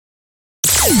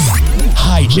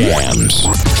High Jams.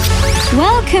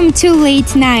 Welcome to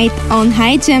Late Night on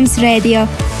High Jams Radio.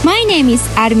 My name is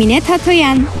Armine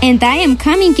Tatoyan and I am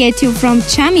coming at you from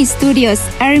Chami Studios,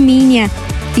 Armenia.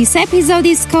 This episode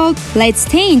is called Let's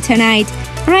Stay in Tonight,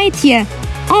 right here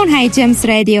on High Jams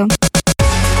Radio.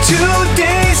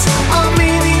 Today's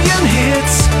Armenian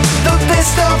hits, the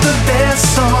best of the best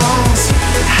songs.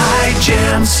 High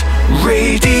Jams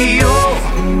Radio.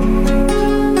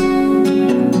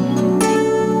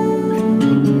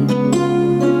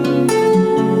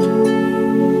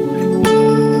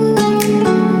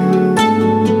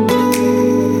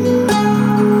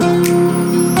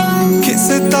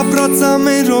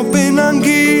 Ամեն րոպեն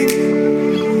անգի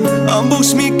ամբողջ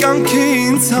մի կյանքի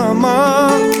ինձ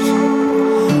համար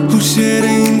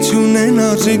հուշերը ինչ ունեն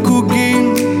արժեք ու գին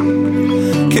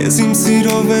քեզ իմ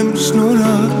սիրով եմ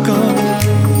շնորհակալ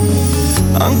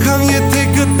անգամ եթե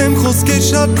գտնեմ խոսքեր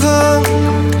շատ քան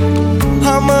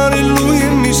համարելու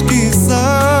եմ միշկի սա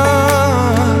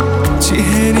չի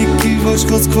հերիքի ոչ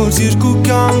խոսք որ երկու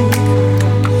կյանք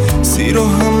սիրո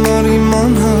համար իմ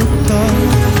անհատալ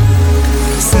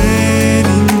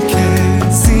Սերին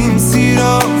քեզ իմ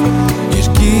սիրով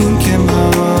երկինք եմ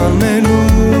հանելու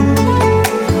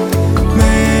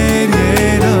մեր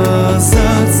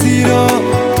երազած սիրո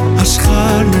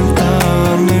աշխարհն եմ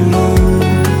տանելու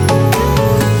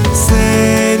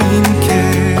Սերին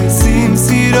քեզ իմ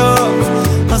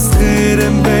սիրով աստղեր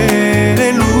եմ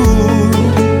բերելու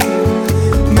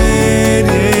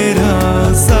մեր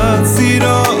երազած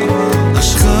սիրո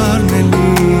աշխարհն է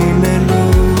լինելու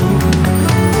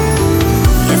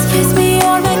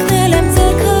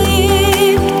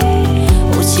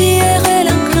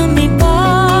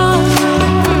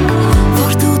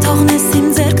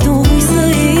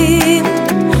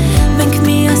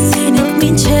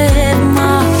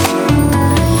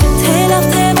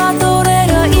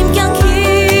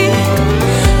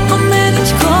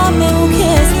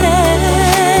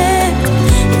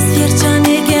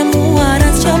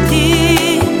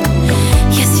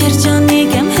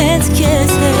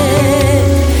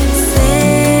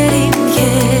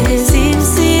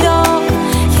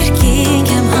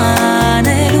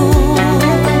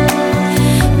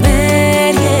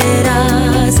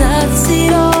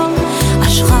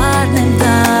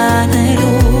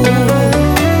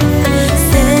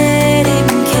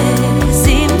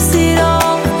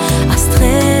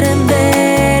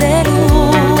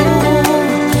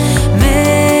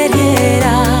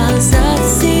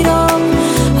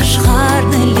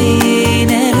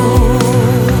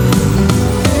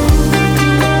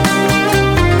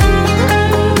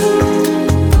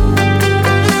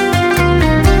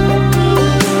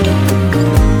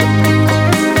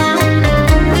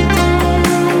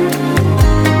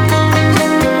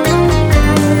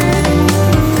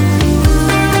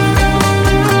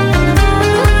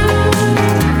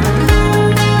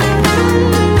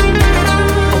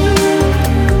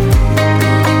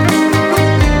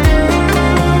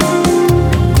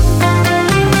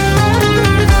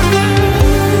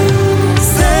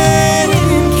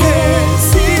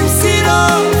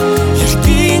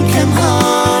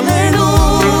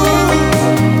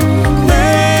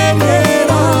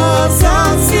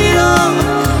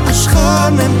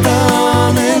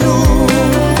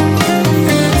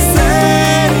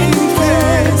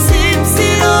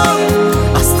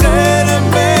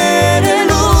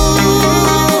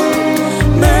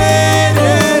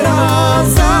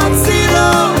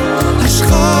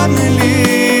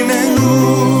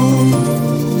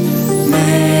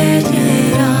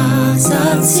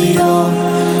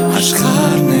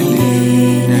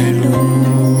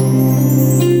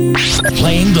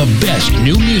Playing the best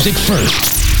new music first.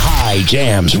 High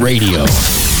Jams Radio.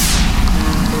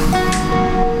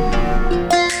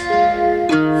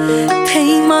 Թե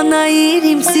իմանայիր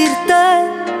իմ սիրտը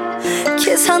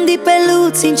Քեզ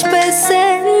հանդիպելուց ինչպես է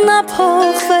նա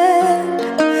փոխվել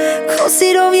Քո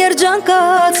սիրով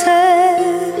երջանկացել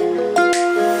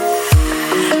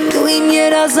Դու իմ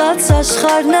երազած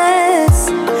աշխարհն ես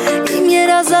Իմ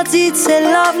երազածից էլ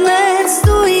լավն ես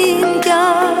Դու իմ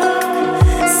կյանք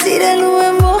Սիրելու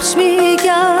եմ ողջ մի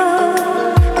կյանք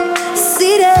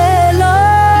Սիրելով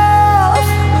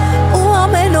ու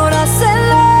ամեն օր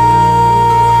ասելով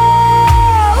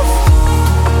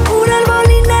Ուր էլ որ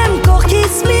լինեմ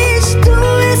կողքից միշտ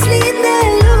դու ես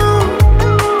լինելու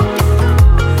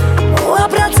Ու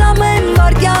ապրած ամեն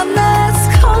վարքյանս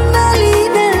քոնն է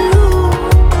լինելու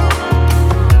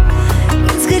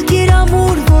Ինձ գրկիր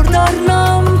ամուր որ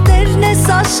դառնամ տերն ես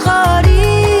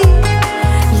աշխարհի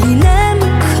Լինեմ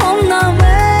քոնն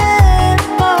ամեն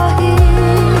պահի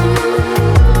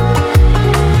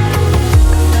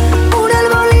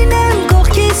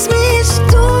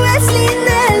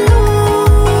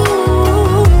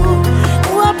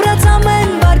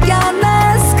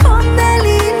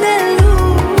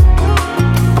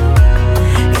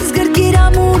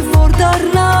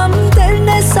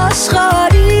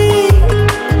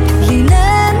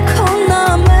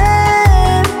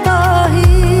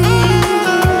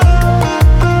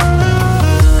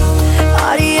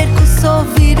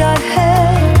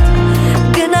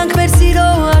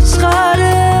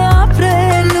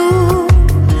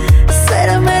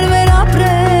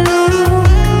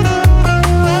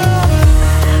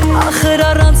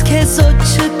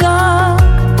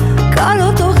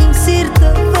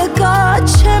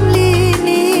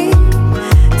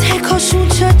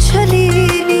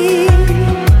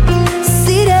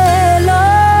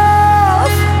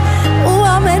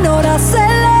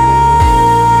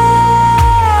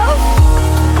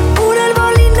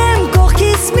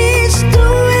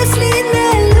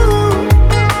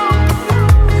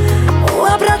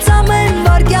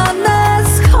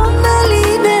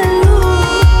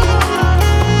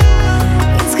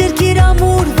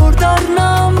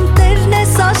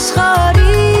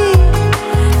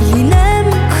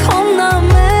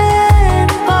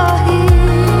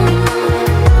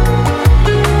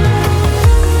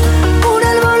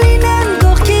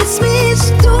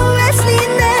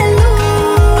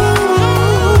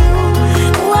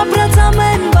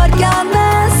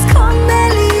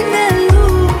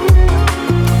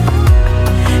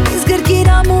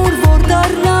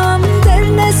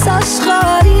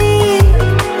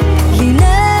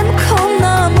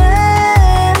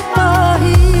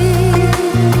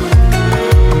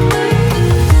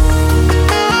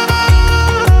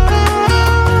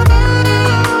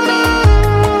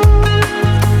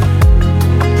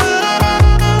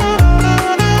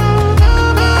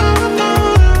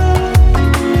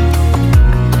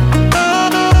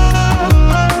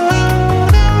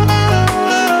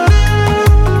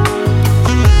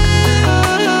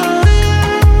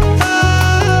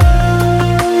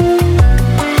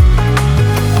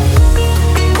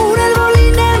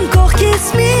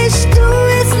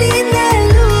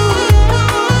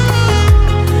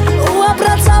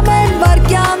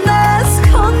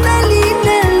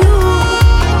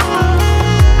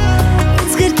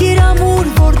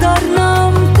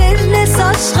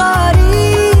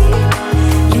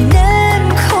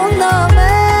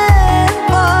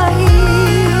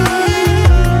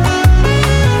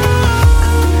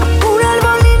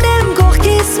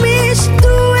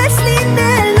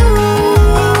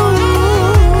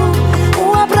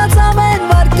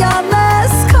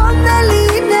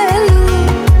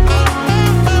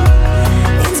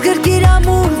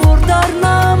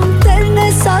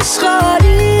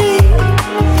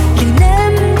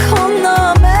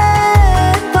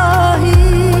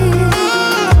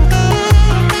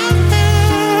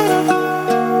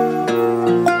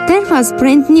was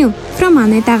brand new from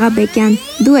Annet Agabekyan,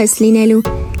 Դու ես լինելու.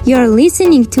 You're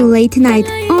listening to Late Night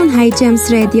on High Gems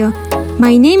Radio.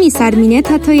 My name is Armine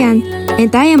Tatoyan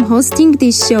and I am hosting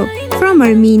this show from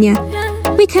Armenia.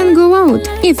 We can go out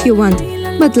if you want,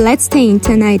 but let's stay in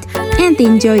tonight and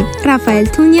enjoy Rafael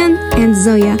Tunyan and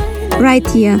Zoya right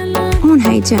here on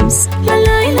High Gems.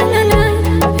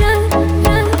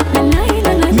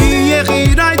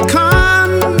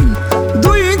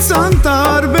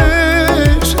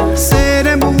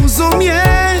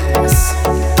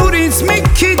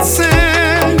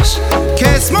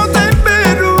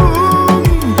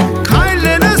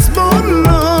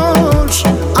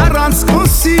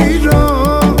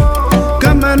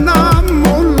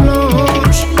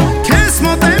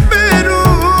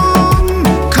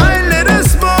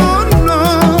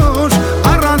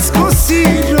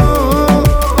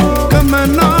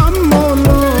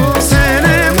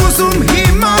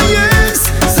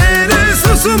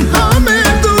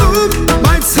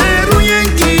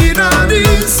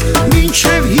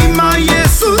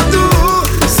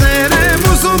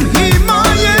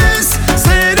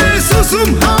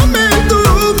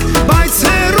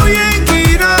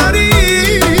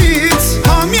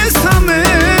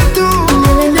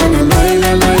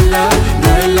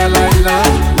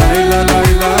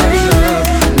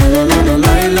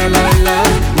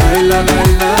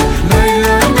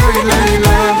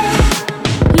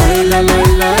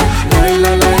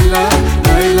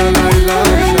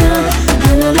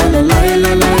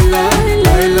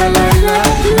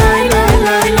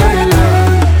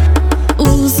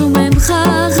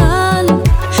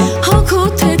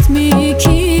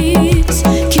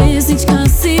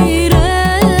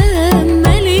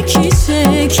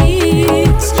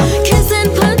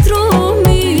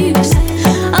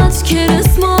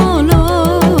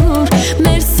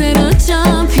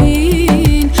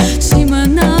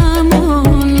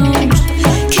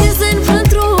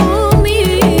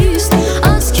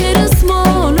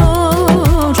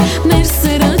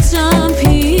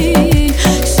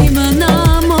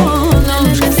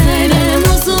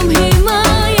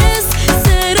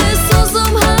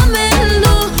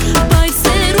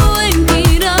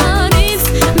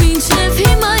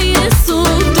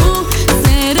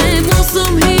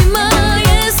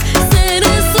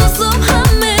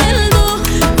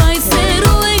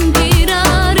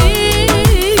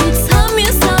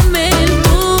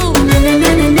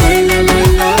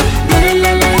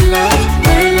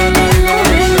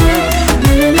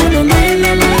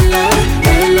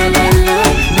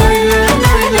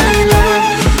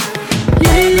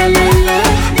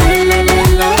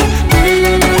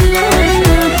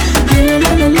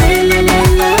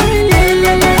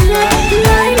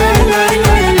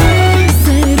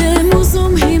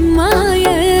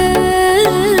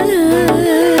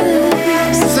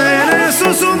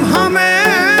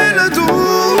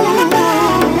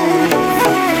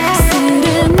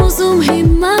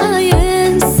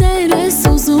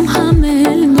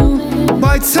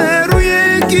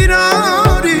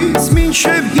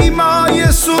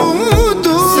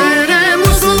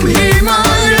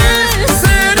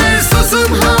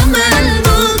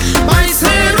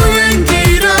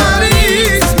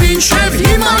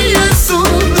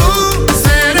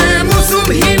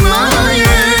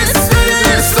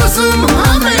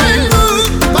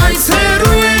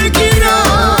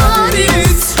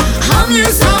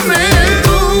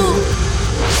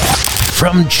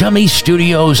 From Chummy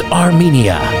Studios,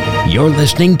 Armenia, you're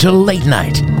listening to Late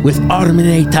Night with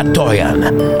Armine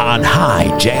Tatoyan on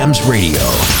High Jams Radio.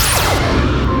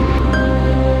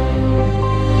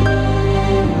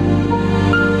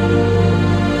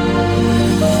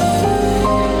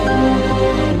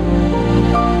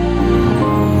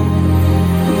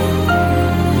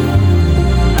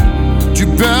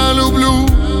 Тебя люблю,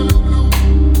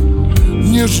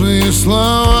 нежные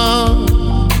слова,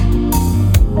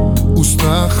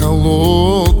 уста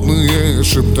холодные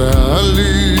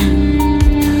шептали.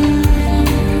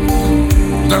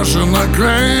 Даже на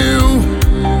краю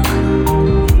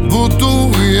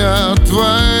буду я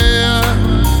твоя.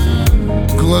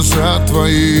 Глаза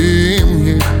твои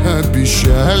мне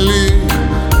обещали.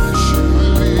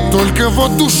 Только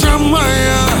вот душа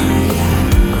моя,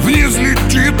 вниз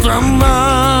летит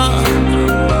она,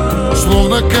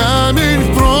 словно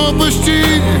камень в пропасти,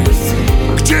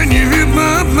 где не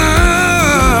видно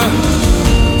дна.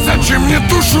 Зачем мне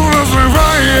душу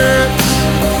разрываешь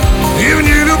и в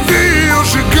нелюбви ее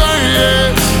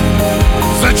сжигаешь?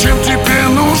 Зачем тебе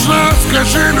нужно,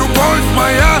 скажи, любовь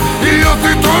моя, ее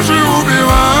ты тоже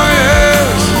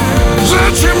убиваешь?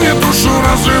 Зачем мне душу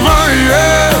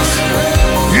разрываешь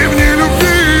и в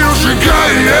нелюбви ее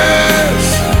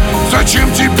сжигаешь?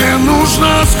 Зачем тебе нужно?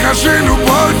 скажи,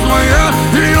 любовь моя,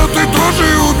 ее ты тоже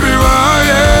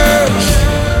убиваешь.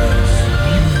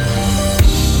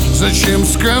 Зачем,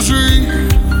 скажи,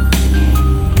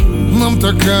 нам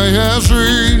такая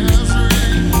жизнь?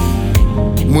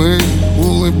 Мы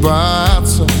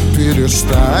улыбаться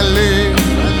перестали.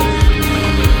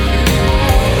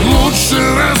 Лучше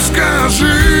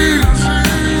расскажи,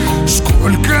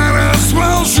 сколько раз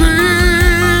во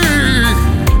лжи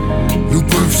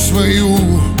любовь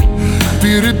свою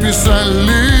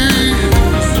переписали.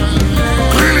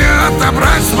 Крылья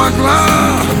отобрать смогла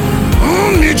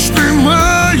мечты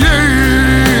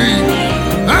моей,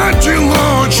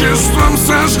 одиночеством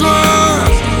сожгла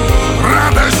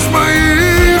радость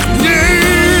моих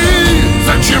дней.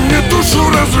 Зачем мне душу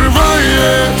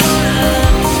разрываешь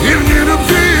и в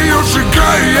нелюбви ее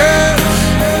сжигаешь?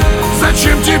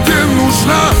 Зачем тебе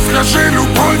нужна, скажи,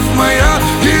 любовь моя,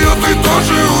 ее ты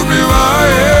тоже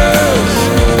убиваешь?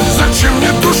 Зачем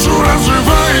мне душу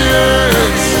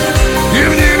разрываешь и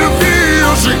в нелюбви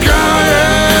ее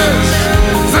сжигаешь?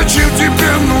 Зачем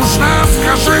тебе нужна,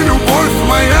 скажи, любовь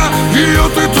моя, ее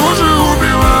ты тоже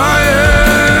убиваешь?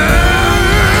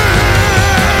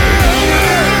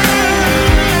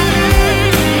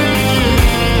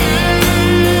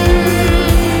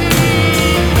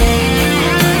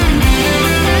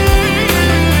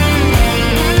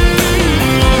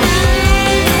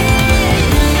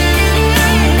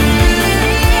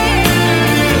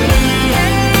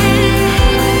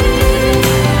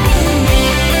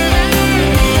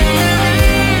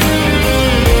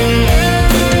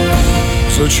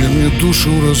 Зачем мне душу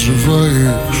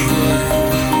разрываешь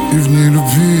и в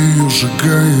нелюбви ее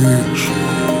сжигаешь?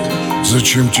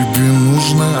 Зачем тебе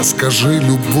нужна, скажи,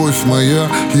 любовь моя,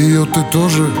 ее ты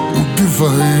тоже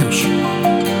убиваешь?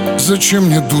 Зачем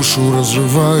мне душу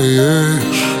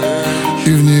разрываешь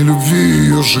и в нелюбви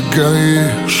ее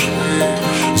сжигаешь?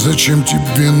 Зачем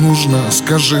тебе нужна,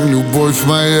 скажи, любовь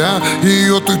моя,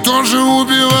 ее ты тоже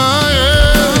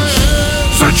убиваешь?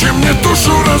 Зачем мне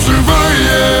душу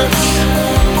разрываешь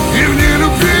и в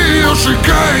нелюбви ее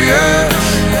сжигаешь?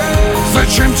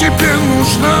 Зачем тебе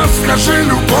нужна, скажи,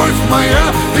 любовь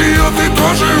моя, ее ты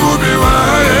тоже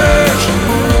убиваешь?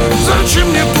 Зачем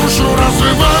мне душу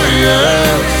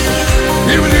разрываешь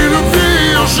и в нелюбви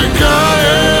ее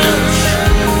сжигаешь?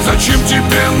 Зачем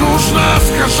тебе нужна,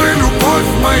 скажи,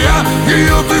 любовь моя,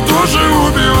 ее ты тоже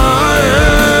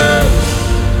убиваешь?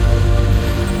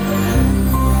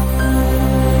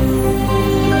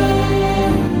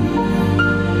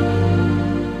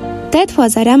 That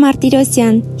was Ara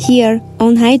Martirosyan here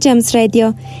on High Gems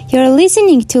Radio. You're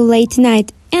listening to Late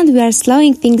Night and we are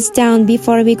slowing things down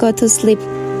before we go to sleep.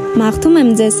 Մաղթում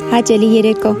եմ ձեզ հաճելի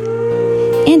երեկո.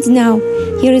 And now,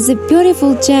 here is a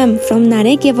beautiful gem from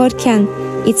Nare Gevorkyan.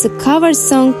 It's a cover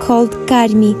song called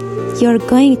Garmi. You're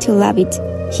going to love it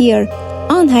here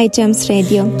on High Gems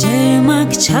Radio.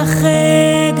 جمك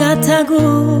چخه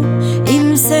گتگو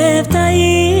این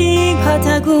سفتایی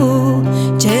پتگو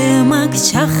جمك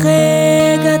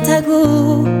چخه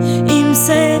گتگو این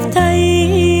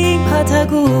سفتایی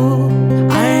پتگو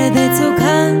ارده تو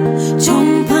کن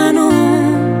چمپنو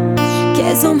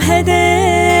کزم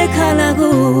هده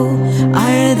کلگو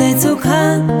ارده تو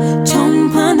کن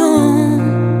چمپنو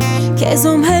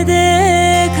کزم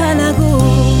هده کلگو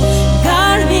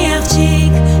گرمی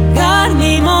اخچیک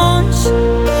گرمی مانش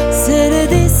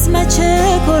سرد اسم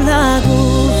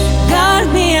چکلگو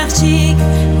گرمی اخچیک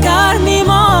گرمی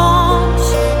مانش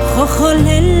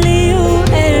خوخلیلی و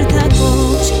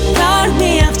ارتگوش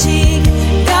گرمی اخچیک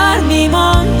گرمی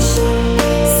مانش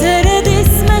سرد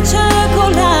اسم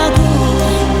چکلگو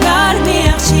گرمی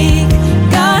اخچیک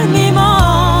گرمی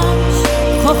مانش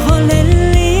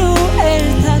خوخلیلی و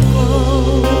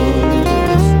ارتگوش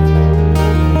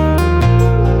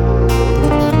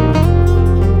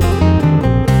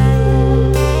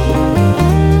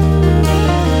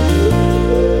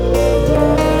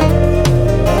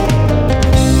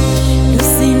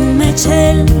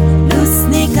چل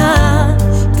لوسنیکا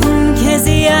تون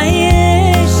کزیای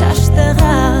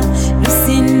ششتغا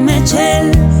لوسین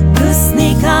مچل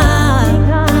لوسنیکا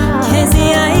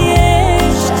کزیای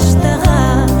ششتغا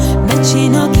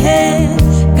مچینو که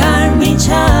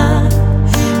گرمیچا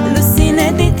لوسین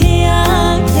دیتیا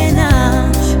کنا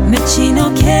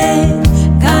مچینو که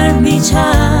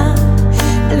گرمیچا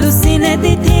لوسین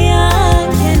دیتیا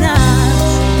کنا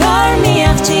گرمی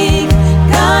اخچیک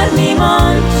گرمی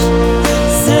مانش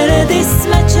سرد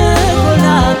اسم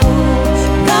چکلگو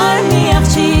گرمی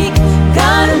اخچیک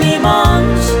گرمی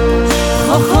مانش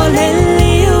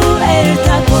خوخلیلی و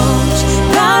ارتگوش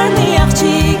گرمی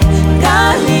اخچیک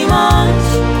گرمی مانش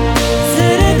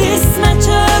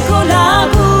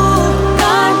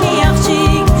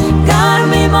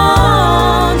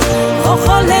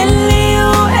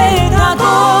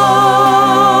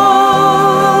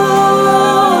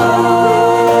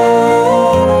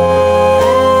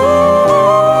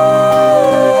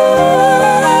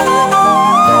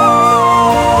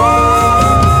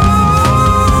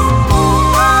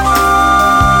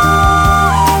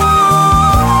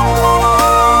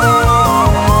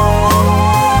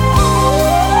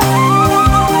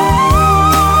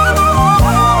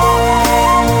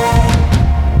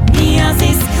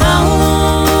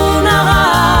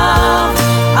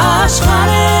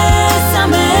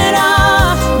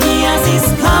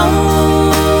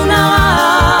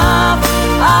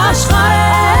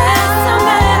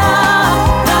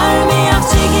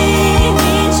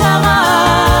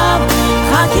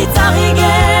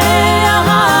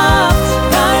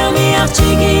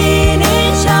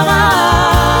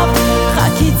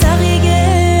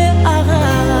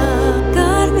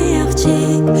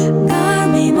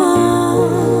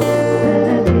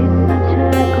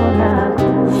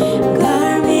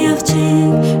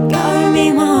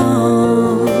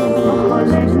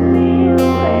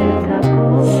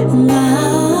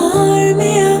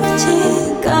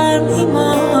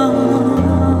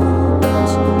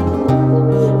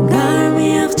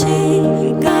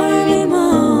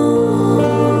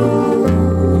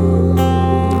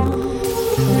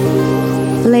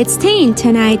let's stay in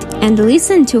tonight and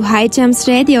listen to High Gems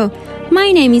Radio.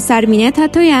 My name is Armine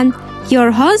Tatoyan, your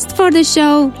host for the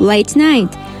show Late Night.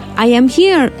 I am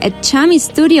here at Chami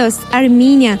Studios,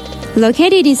 Armenia,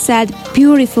 located inside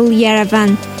beautiful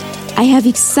Yerevan. I have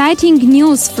exciting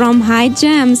news from High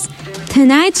Gems.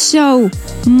 Tonight's show,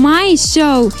 my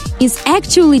show, is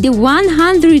actually the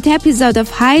 100th episode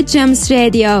of High Gems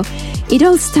Radio. It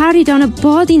all started on a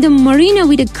boat in the marina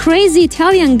with a crazy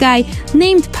Italian guy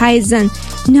named Paisan.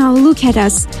 Now look at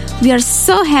us. We are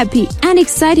so happy and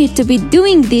excited to be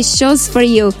doing these shows for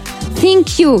you.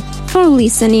 Thank you for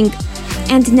listening.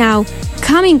 And now,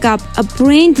 coming up, a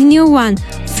brand new one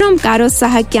from Karo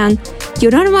Sahakyan. You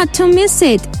don't want to miss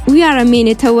it. We are a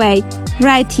minute away,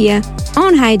 right here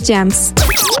on High Gems.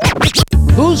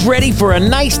 Who's ready for a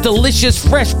nice, delicious,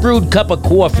 fresh brewed cup of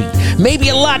coffee? Maybe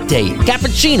a latte,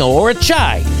 cappuccino, or a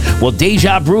chai? Well,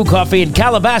 Deja Brew Coffee in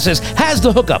Calabasas has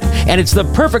the hookup, and it's the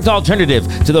perfect alternative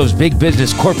to those big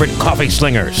business corporate coffee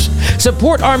slingers.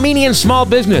 Support Armenian small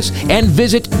business and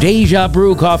visit Deja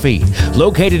Brew Coffee.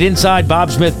 Located inside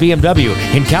Bob Smith BMW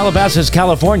in Calabasas,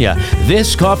 California,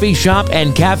 this coffee shop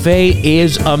and cafe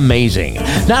is amazing.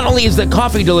 Not only is the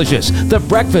coffee delicious, the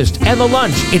breakfast and the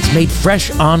lunch, it's made fresh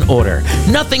on order.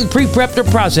 Nothing pre-prepped or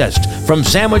processed. From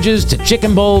sandwiches to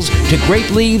chicken bowls to grape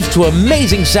leaves to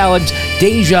amazing salads,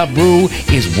 Deja Brew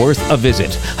is worth a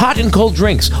visit. Hot and cold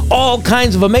drinks, all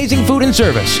kinds of amazing food and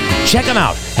service. Check them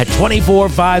out at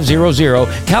 24500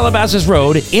 Calabasas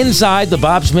Road inside the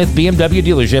Bob Smith BMW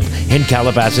dealership in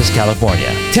Calabasas, California.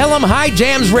 Tell them High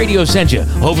Jams Radio sent you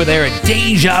over there at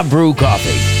Deja Brew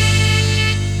Coffee.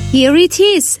 Here it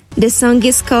is. The song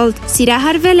is called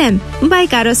Սիրահարվել եմ by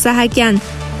Karo Sahakyan.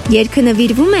 Երգը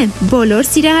նվիրվում է բոլոր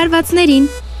սիրահարվածներին.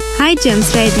 High Gems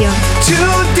Radio.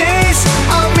 Today's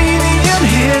Armenian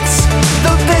hits,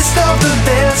 the best of the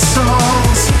best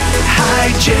songs.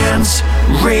 High Gems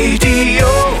Radio.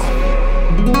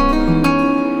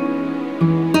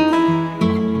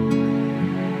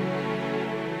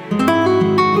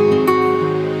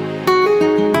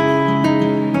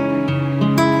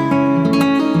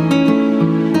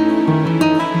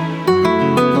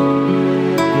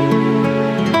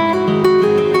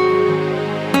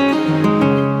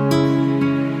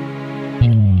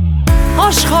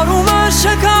 Աշխարհում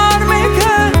շքար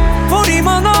մեկը, որ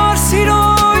իմանար սիրո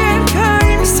երգը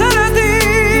իմ սրտի,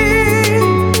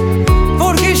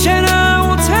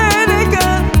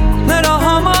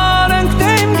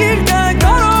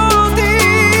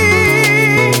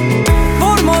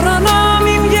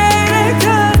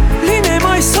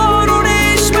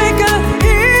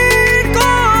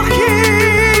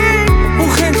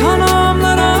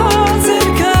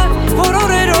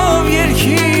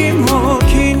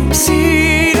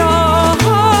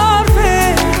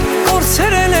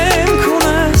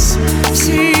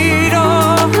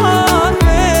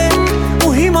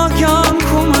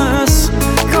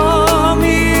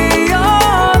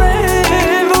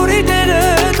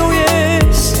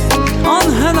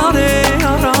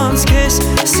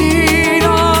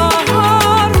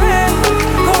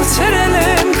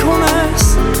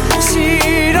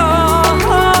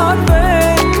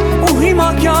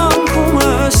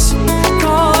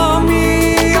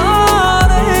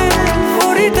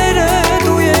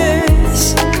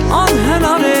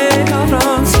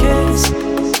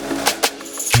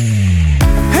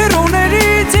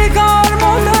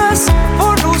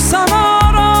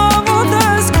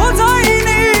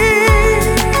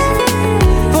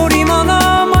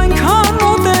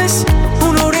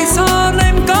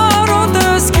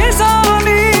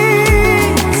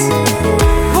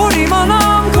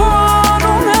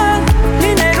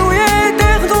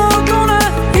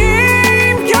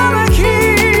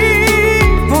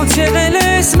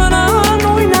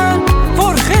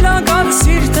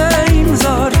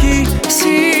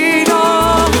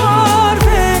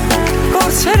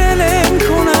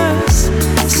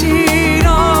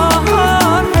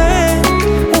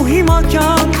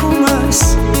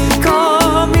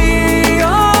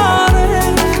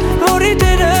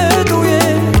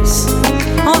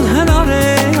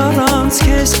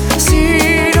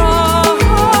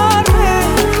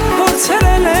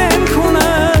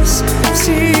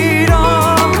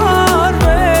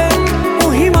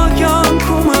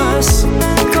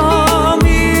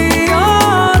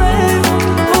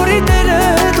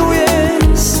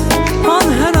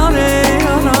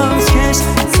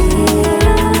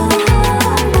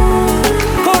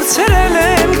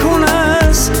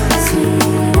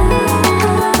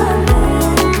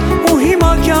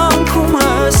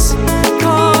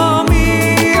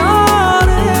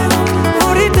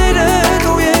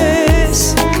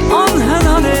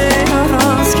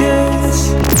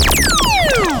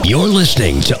 You're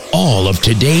listening to all of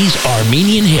today's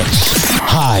Armenian hits.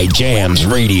 High Jams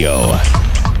Radio.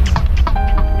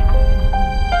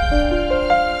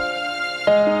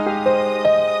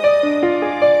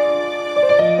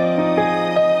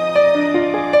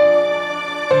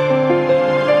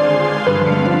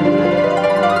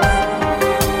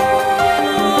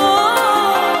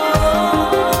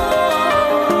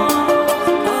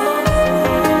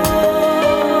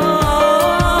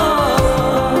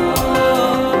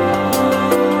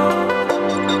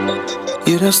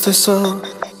 Երաս տեսա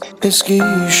ես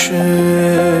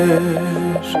գիշեր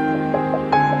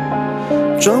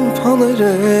Ճամփաներ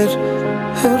էր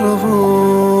հեռավոր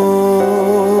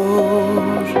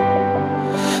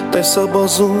Տեսա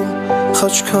բազում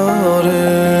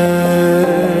խաչքարեր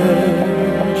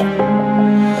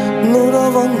Նոր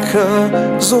ավանքը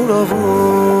զորավոր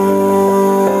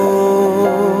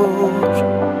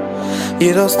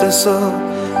Երաս տեսա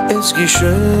ես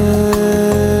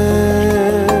գիշեր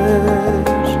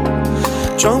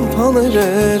Ճամփաներ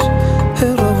էր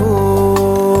հեռավոր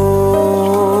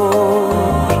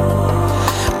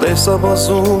Տեսա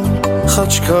բազում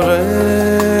խաչքարեր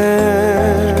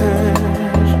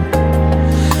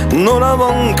Նոր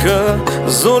ավանքը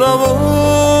զորավոր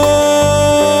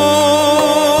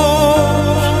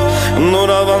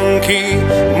Նոր ավանքի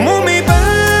մոմի պես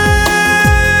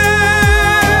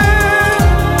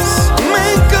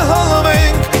Մենք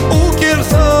կհալվենք ու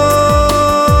կերթանք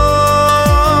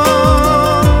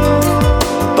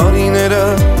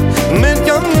մեր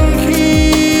կյանքի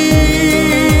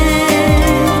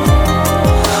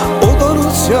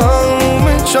օտարության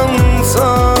մեջ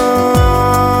անցանք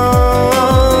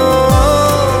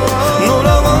նոր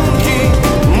ավանքի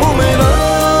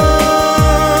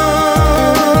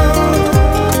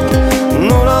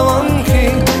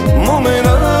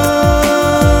մոմերանք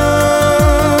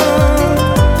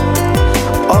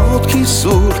աղոթքի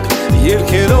սուրբ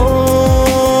երգերով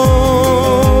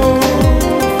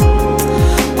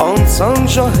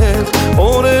Անջահել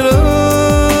օրերս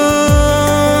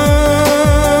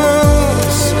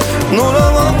Նոր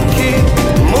ավանքի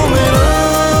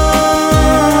մոմերանք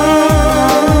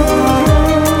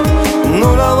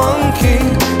Նոր ավանքի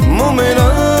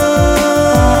մոմերանք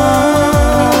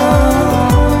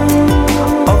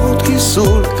Աղոթքի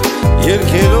սուրբ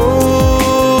երգերով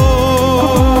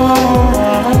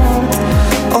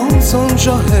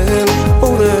Անջահել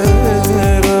օրերս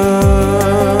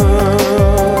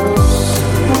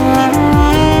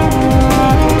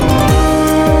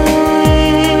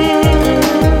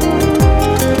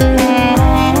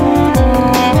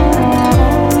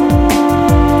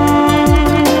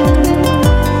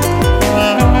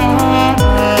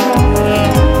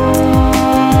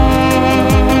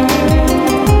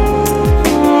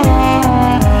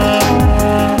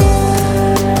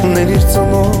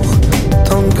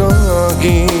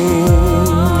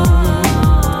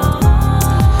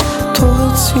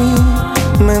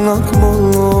Մենակ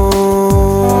մոլոր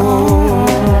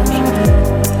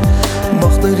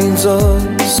Բախտեր ինձ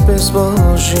այսպես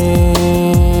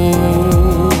բաժին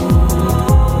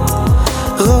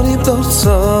Ղարիբ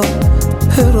դարձա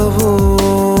հեռավոր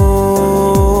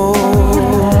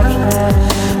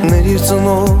Ներիր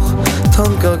ծնող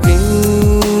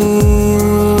թանկագին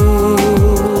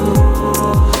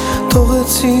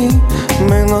Թողեցի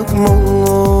մենակ մոլոր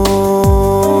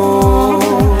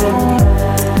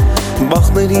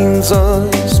Բախտեր ինձ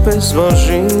այսպես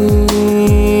բաժին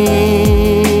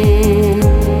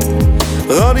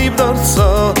Ղարիբ դարձա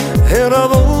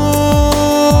հեռավոր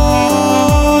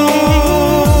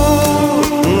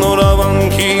Նոր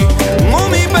ավանքի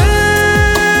մոմի պես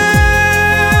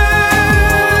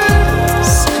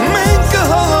Մենք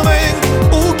կհալվենք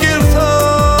ու կերթանք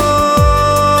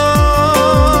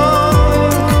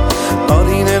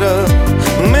Տարիները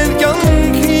մեր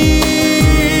կյանքի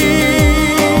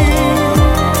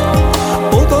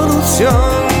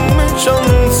Օտարության մեջ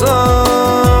անցանք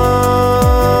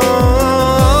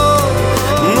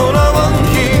Նոր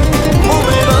ավանքի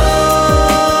մոմերանք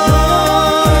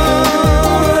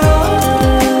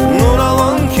Նոր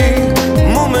ավանքի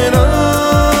մոմերանք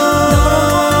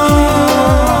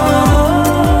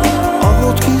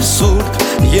Աղոթքի սուրբ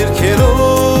երգերով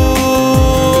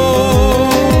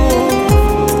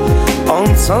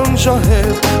Անցան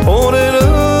ջահել օրերս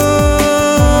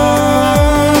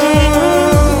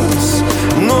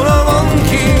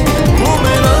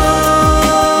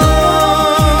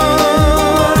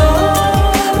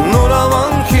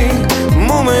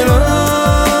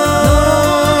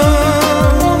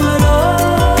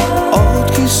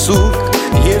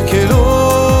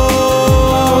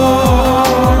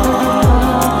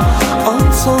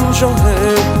Անցան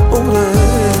ջահել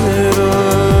օրերս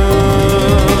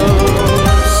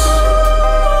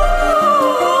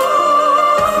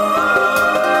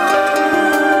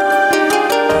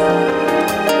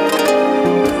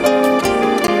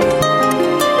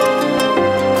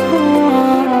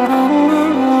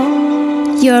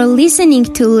You're listening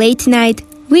to Late Night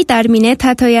with Armine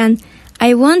Tatoyan.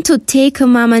 I want to take a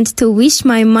moment to wish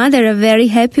my mother a very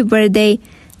happy birthday.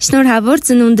 Շնորհավոր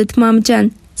ծնունդդ, մամ ջան.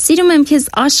 Սիրում եմ քեզ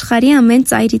աշխարհի ամեն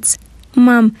ծայրից.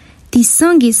 Mom, this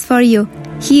song is for you.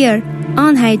 Here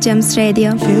on High Gems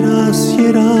Radio. Երաս,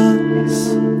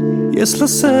 ես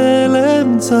լսել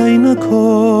եմ ձայնը քո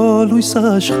լույս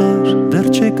աշխարհ դեռ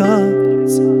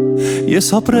չեկած. Ես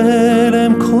ապրել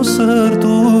եմ քո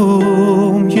սրտում.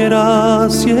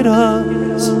 Երաս,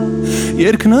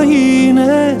 երկնային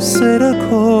է սերը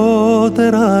քո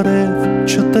դեռ արև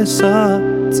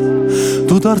չտեսած.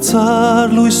 Դու դարձար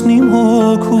լույսն իմ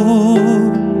հոգում.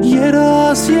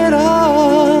 Երաս,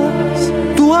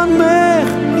 դու անմեղ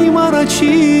իմ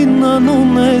առաջին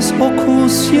անուն ես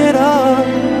հոգուս.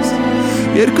 Երաս,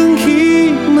 երկնքի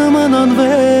նման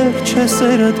անվերջ է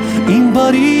սերդ իմ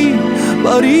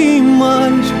բարի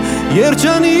մայր.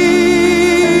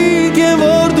 Երջանիկ եմ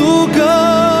որ դու կաս.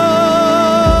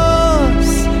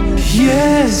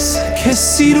 Ես քեզ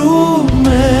սիրում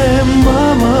եմ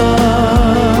մամա.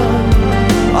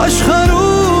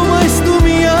 Աշխարհում այս դու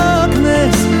միակն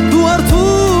ես. Դու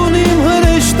արթուն իմ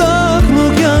հրեշտակն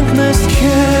ու կյանքն ես.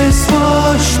 Քեզ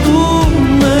պաշտում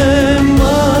եմ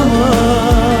մամա.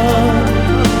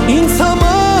 Ինձ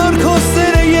համար քո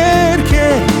սերը երգ է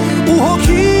ու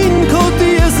հոգին քո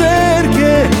տիեզերք է.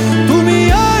 Դու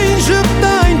միայն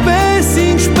ժպտա այնպես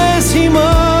ինչպես հիմա.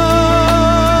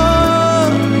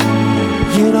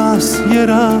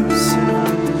 Երաս,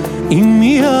 իմ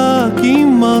միակ,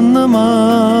 իմ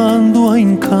աննման. Դու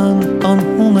այնքան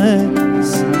անհուն ես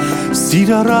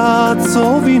սիրառած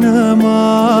ծովի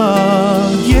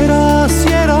նման. Երաս,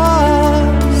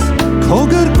 քո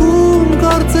գրկում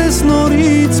կարծես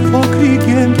նորից փոքրիկ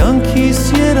եմ կյանքիս.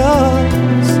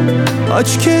 Երաս,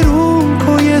 աչքերում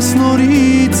քո ես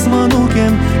նորից մանուկ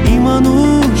եմ. Իմ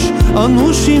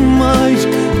անուշ իմ մայր.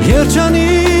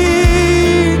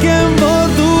 Երջանիկ եմ որ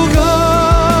դու գաս.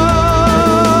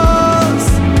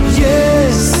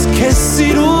 Ես քեզ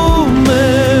սիրում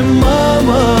եմ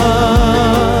մամա.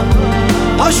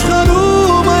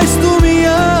 Աշխարհում այս դու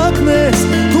միակն ես.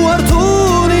 Դու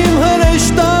արթուն իմ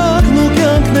հրեշտակն ու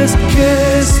կյանքն ես.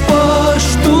 Քեզ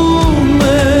պաշտում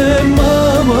եմ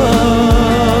մամա.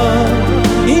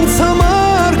 Ինձ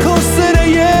համար քո սերը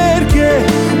երգ է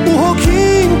ու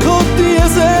հոգին քո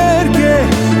տիեզերք է.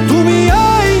 Դու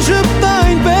միայն ժպտա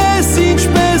այնպես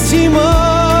ինչպես հիմա.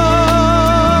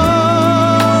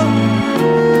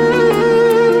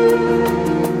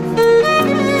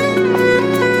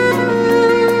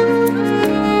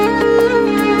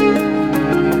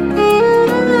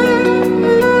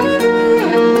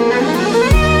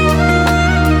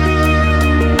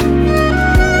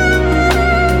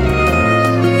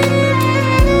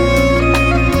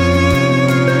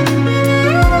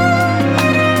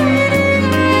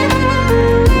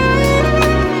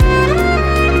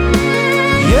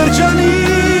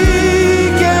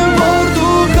 Երջանիկ եմ որ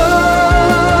դու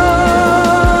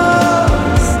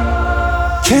կաս.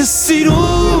 Քեզ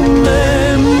սիրում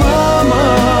եմ մամա.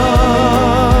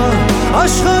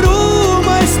 Աշխարհում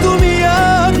այս դու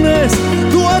միակն ես.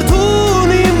 Դու արթուն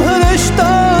իմ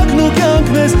հրեշտակն ու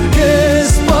կյանքն ես.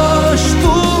 Քեզ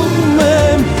պաշտում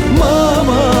եմ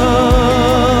մամա.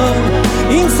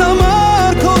 Ինձ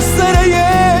համար քո սերը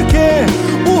երգ է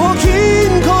ու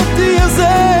հոգին քո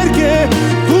տիեզերք է.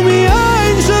 Դու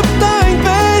միայն ժպտա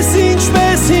այնպես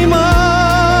ինչպես հիմա.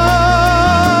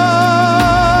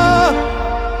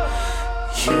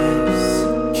 Ես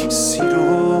քեզ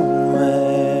սիրում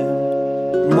եմ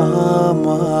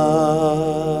մամա.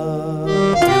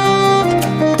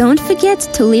 Don't forget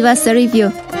to leave us a review.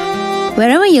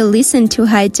 Wherever you listen to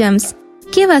High Gems,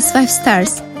 give us 5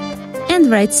 stars and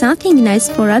write something nice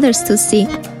for others to see.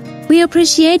 We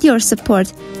appreciate your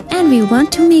support and we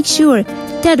want to make sure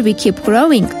that we keep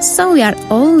growing, so we are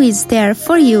always there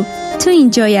for you to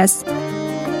enjoy us.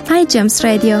 High Gems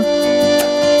Radio.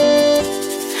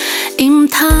 Im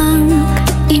tank,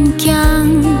 im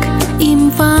kyank,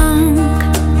 im vank,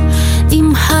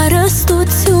 im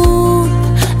harastutsun,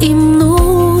 im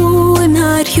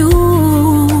nunarjun,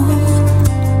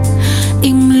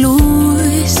 im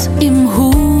luis, im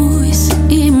huis,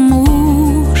 im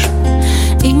mur,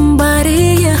 im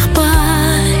bariyach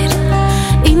bair,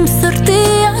 im sarti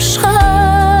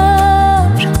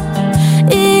ashkar,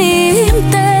 im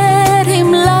ter,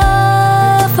 im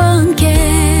lavanker,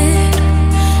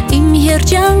 im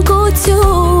yerjanko.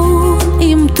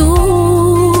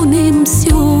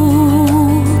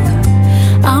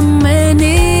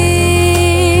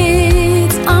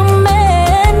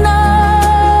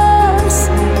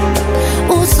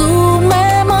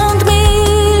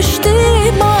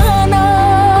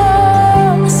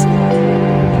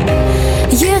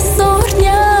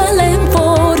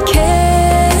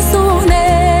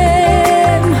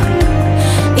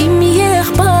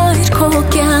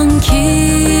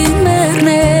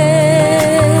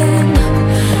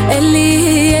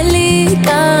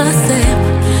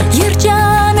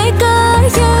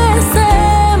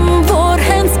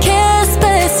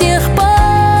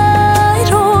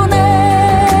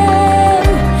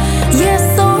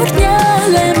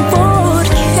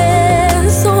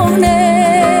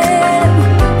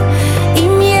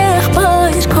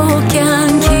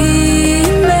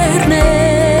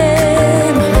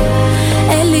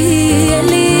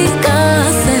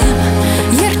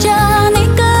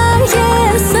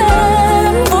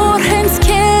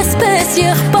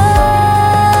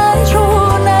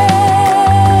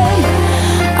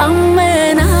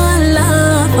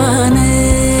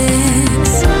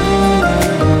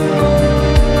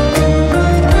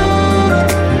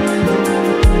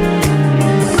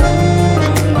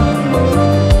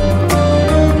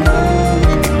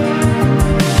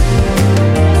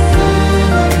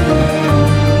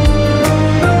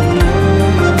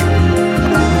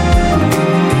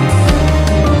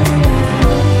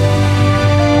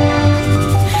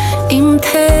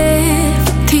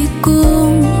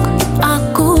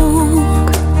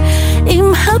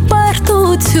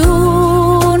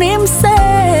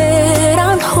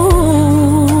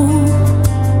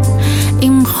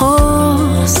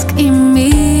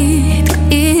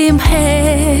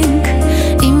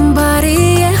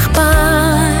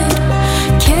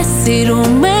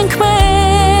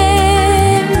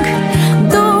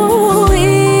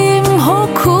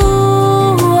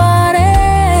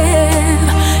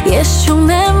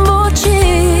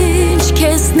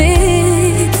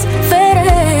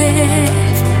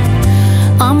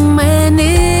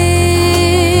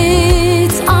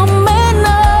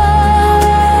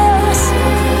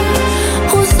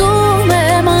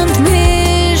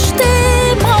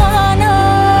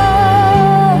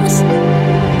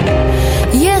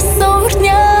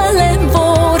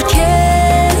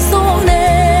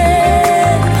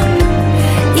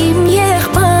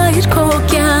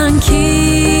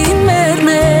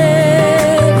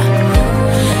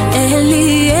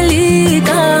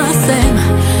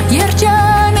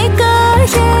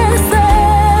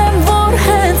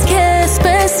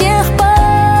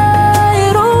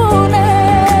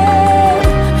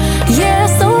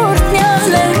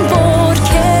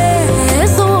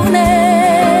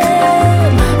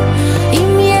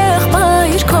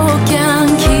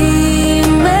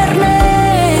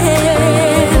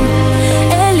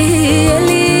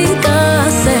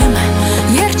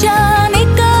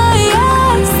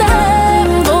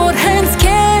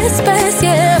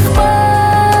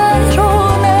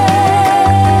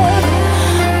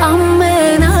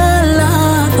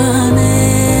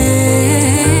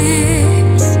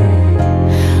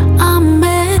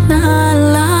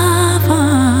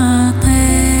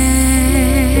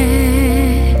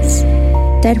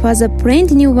 It was a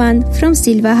brand new one from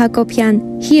Silva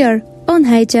Hakopian, here on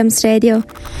High Gems Radio.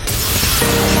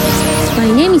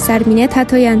 My name is Armine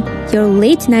Tatoyan, your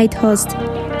late night host.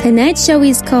 Tonight's show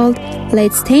is called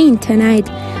Let's Stay In Tonight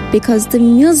because the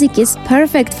music is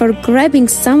perfect for grabbing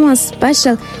someone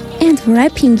special and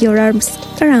wrapping your arms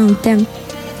around them.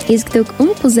 Իսկ դուք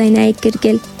ում կուզենայիք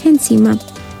գրկել հենց հիմա.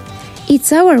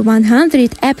 It's our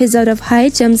 100th episode of High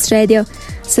Gems Radio.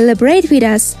 Celebrate with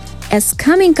us, as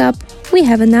coming up we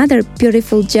have another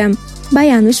beautiful gem by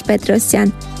Anush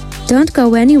Petrosyan. Don't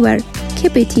go anywhere,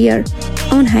 keep it here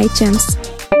on High Gems.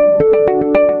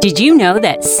 Did you know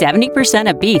that 70%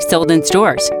 of beef sold in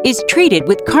stores is treated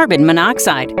with carbon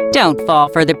monoxide? Don't fall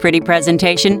for the pretty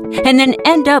presentation and then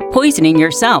end up poisoning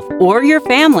yourself or your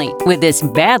family with this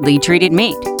badly treated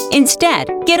meat. Instead,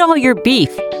 get all your beef,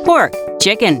 pork,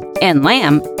 chicken, and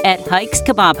lamb at Hike's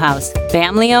Kebab House.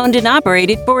 Family owned and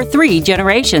operated for 3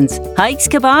 generations. Hike's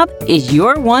Kebab is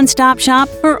your one-stop shop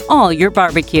for all your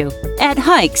barbecue. At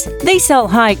Hike's, they sell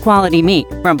high-quality meat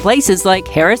from places like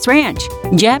Harris Ranch,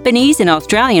 Japanese and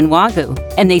Australian Wagyu,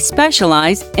 and they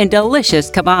specialize in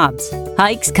delicious kebabs.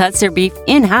 Hike's cuts their beef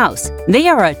in-house. They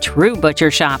are a true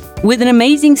butcher shop with an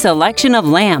amazing selection of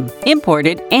lamb,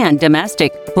 imported and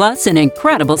domestic, plus an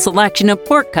incredible selection of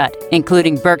pork cut,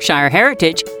 including Berkshire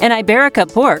Heritage and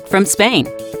Iberica pork from Spain.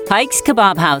 Hike's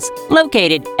Kebab House,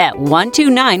 located at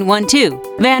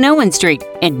 12912 Van Owen Street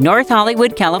in North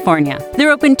Hollywood, California.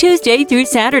 They're open Tuesday through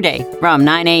Saturday from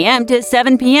 9 a.m. to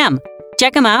 7 p.m.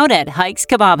 Check them out at Hike's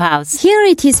Kebab House. Here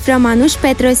it is from Anush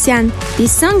Petrosyan.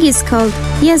 This song is called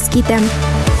Yes Gitem.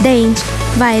 Դե ինչ,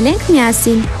 վայելենք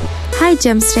միասին. High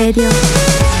Gems Radio.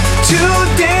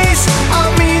 Today's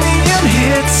Armenian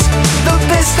hits, the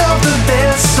best of the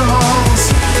best songs.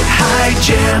 High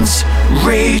Gems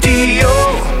Radio.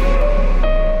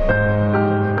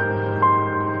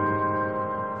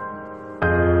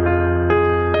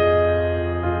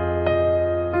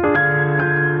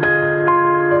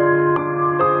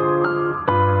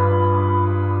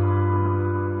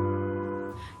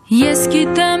 Ես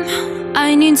գիտեմ,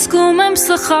 այն ինձ զգում եմ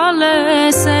սխալ է,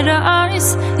 սերը այս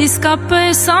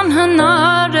իսկապես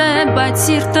անհնար է, բայց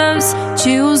սիրտս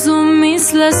չի ուզում ինձ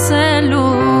լսելու,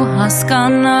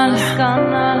 հասկանալ,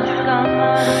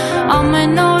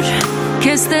 ամեն օր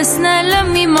քեզ տեսնելը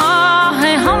մի մահ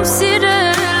է, համ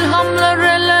սիրել, համ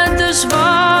լռել է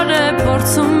դժվար է,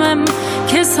 փորձում եմ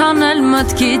քեզ հանել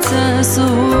մտքիցս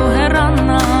ու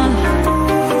հեռանալ.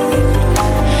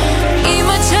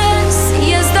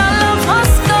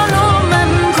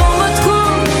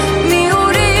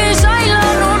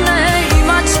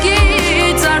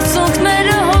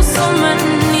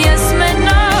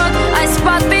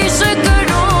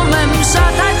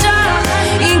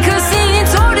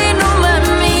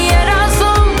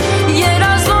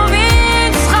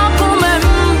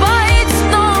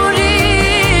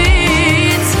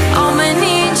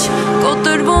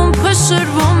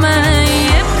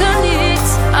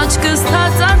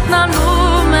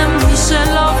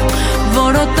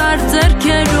 Որոտար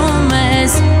ձեռքերում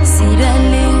ես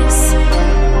սիրելիս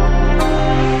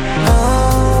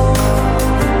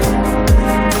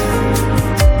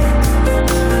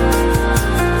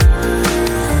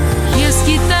Ես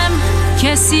գիտեմ,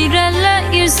 քեզ սիրել է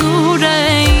իզուր է,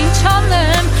 ինչ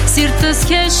անեմ, սիրտս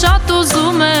քեզ շատ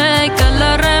ուզում է,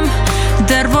 կլռեմ,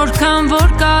 դեռ որքան որ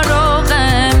կարող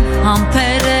եմ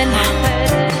համբերել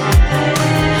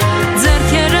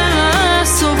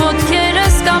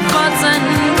կապված են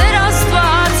դեր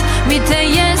աստված միթե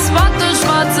ես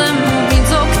պատժված եմ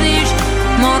ինձ օգնիր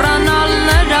մոռանալ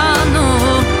նրան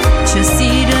ու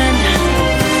չսիրել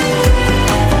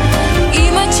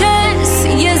իմը չես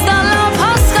ես դա լավ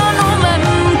հասկանում եմ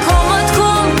քո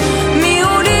մտքում մի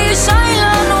ուրիշ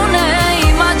այլանուն է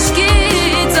իմ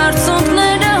աչքից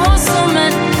արցունքները հոսում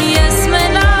են ես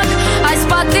մենակ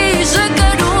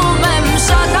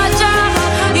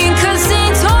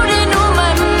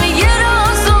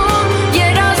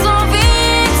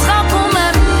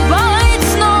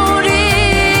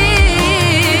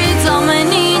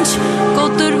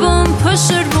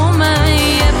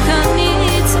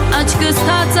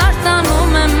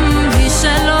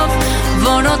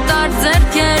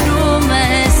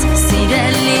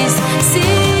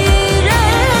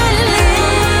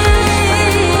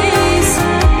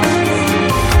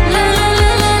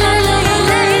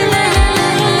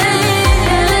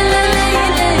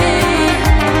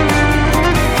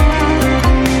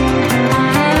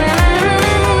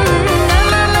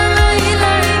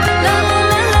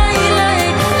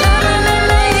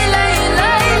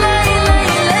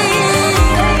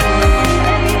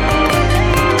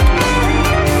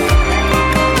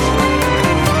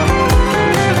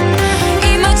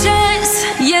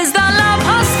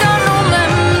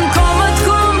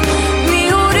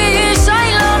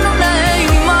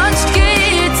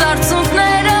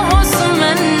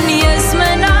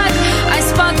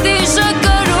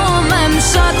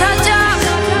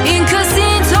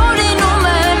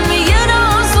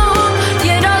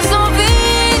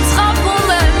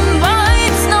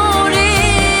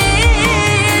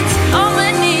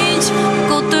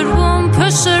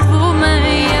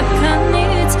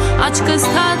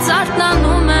կստած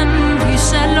արտնանում եմ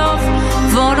հիշելով,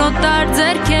 որոտար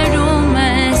ձերքերում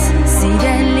ես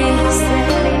սիրելիս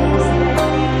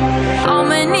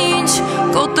Ամեն ինչ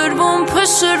կոտրվում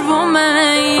փշրվում է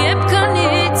Եբ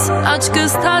քնից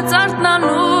աչքս թած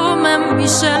արտնանում եմ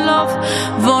հիշելով,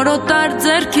 որոտար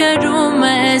ձերքերում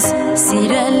ես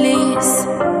սիրելիս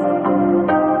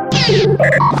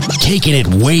Taking it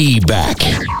way back.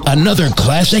 Another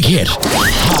classic hit.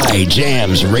 High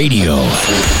Jams Radio.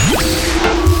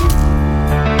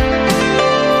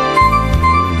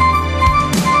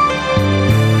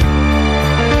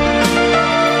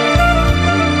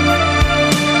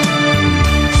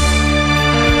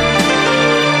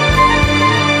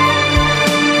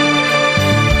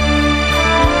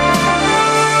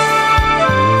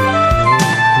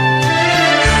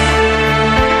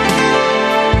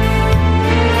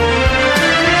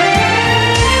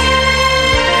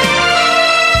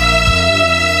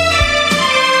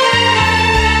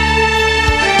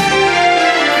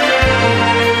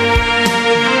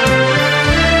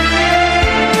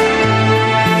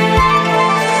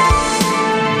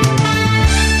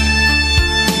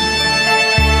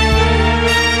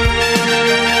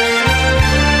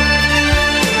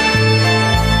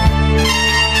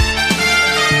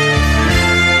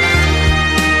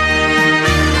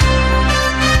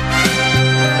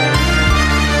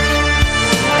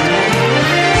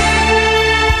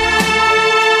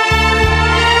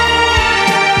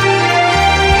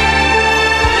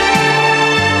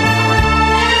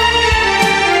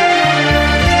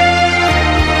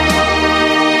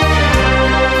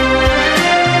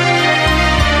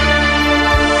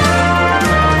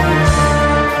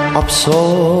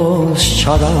 Ափսոս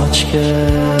չարաչկե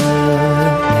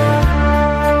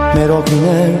մեր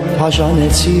օգիներ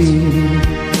բաժանեցի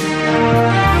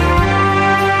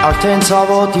Արդեն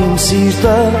ցավոտ իմ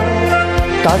սիրտը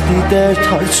դարդի դեր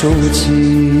թարցուցի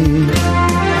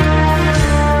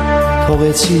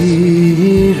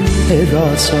Թողեցիր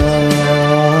հեռացա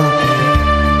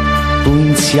դու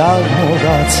ինձ յալ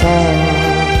մոռացա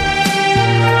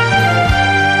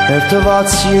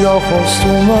Հերթված սիրո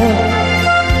խոստումը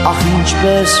Ախ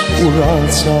ինչպես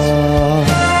ուրացա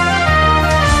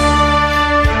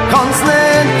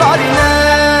Կանցնեն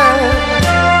տարիներ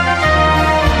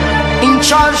Ինչ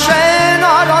արժեն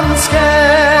առանց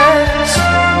քեզ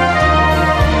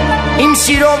Իմ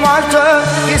սիրո մարդը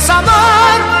ես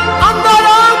համար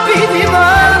Անդարան պիտի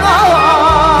մնա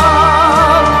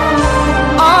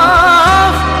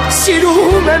Ախ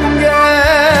սիրում եմ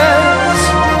ես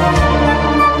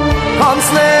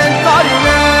Կանցնեն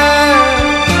տարիներ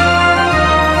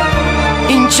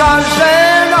Ինչ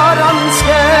արժեն առանց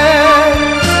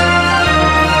քեզ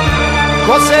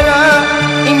Խոսերը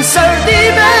իմ սրտի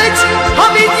մեջ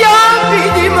հավիտյան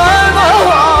պիտի մնա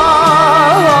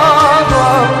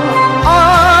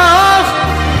Ախ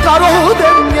կարոտ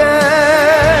եմ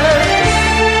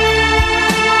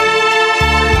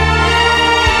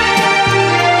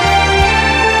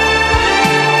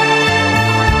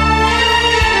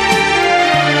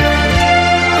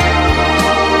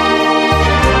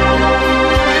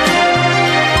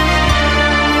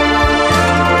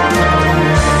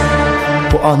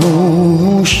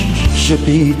Անուշ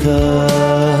ժպիտը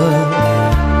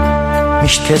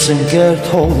միշտ քեզ ընկեր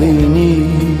թող լինի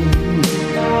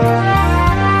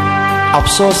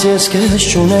Ափսոս ես քեզ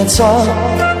չունեցա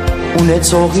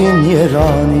ունեցողին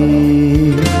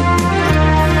երանի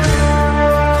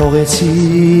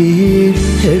Թողեցիր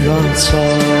հեռացա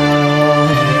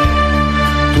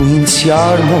դու ինձ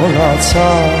յար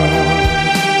մոռացա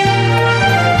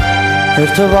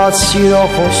Հերթված սիրո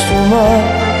խոստումը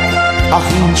Ախ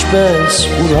ինչպես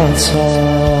ուրացա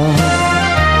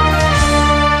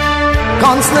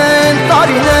Կանցնեն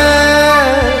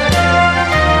տարիներ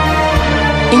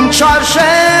Ինչ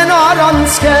արժեն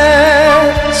առանց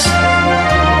քեզ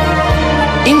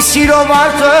Իմ սիրո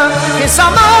մարդը ես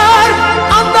համար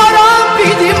Անդարան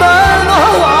պիտի մնա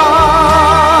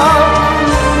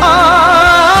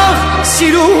Ախ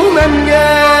սիրում եմ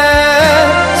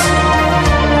ես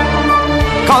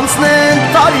Կանցնեն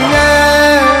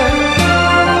տարիներ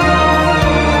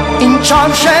Ինչ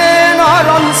արժեն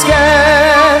առանց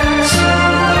քեզ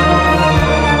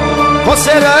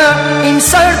Խոսերը իմ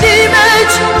սրտի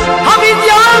մեջ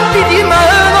հավիտյան պիտի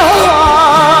մնա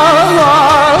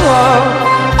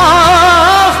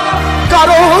Ախ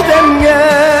կարոտ եմ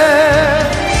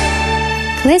ես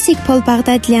Classic Paul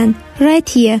Baghdadian, right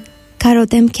here,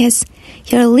 Karot Emkes.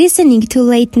 You're listening to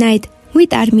Late Night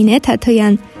with Armine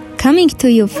Tatoyan, coming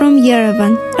to you from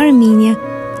Yerevan, Armenia.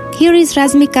 Here is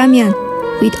Razmik Amyan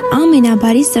with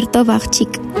Ամենաբարի սրտով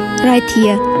աղջիկ, right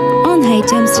here on High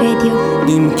Jams Radio.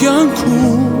 Իմ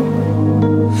կյանքում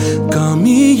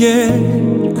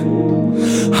երկ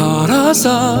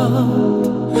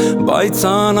հարազատ բայց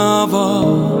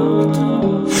անավարտ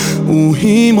ու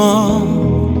հիմա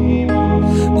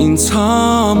ինձ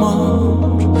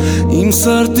համար իմ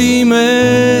սրտի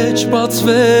մեջ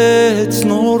բացվեց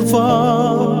նոր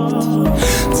վարդ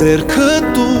ձեռքդ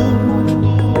դու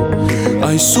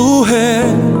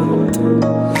այսուհետ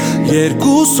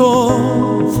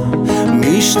երկուսով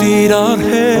միշտ իրար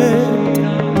հետ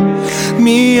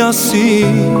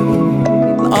միասին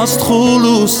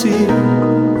աստղուլուսի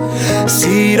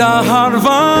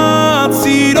սիրահարված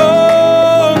սիրո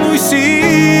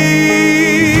նույսին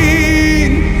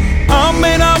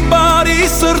ամենաբարի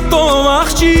սրտով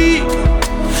աղջիկ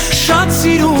շատ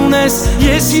սիրուն ես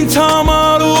ես ինձ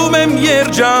համարում եմ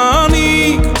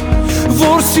երջանիկ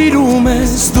որ սիրում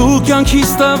ես դու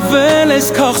կյանքիս տվել ես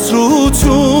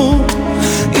քաղցրություն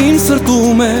իմ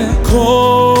սրտում է քո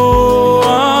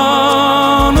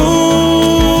անունը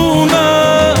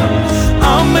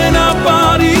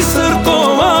ամենաբարի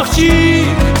սրտով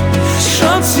աղջիկ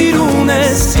շատ սիրուն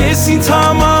ես ես ինձ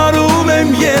համարում եմ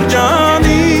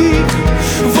երջանիկ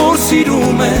որ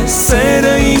սիրում ես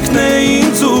սերը ինքն է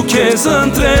ինձ ու քեզ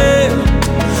ընտրել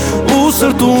ու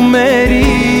սրտում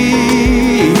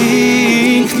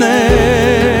ինքն է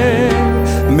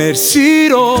մեր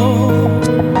սիրո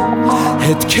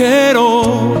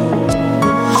հետքերով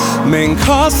մենք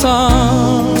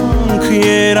հասանք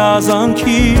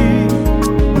երազանքի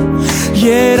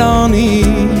երանի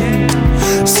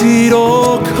սիրո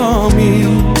քամի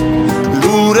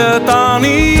լուրը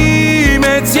տանի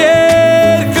մեծ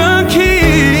երկնքի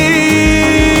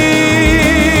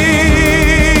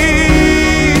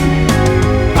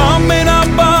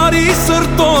ամենաբարի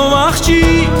սրտով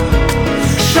աղջիկ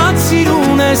շատ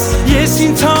սիրուն ես ես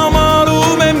ինձ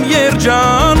համարում եմ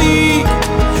երջանիկ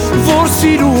որ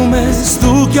սիրում ես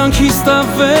դու կյանքիս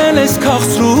տվել ես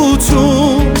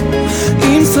քաղցրություն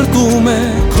իմ սրտում է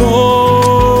քո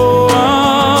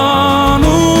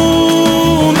անունը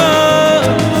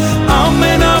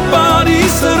ամենաբարի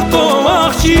սրտով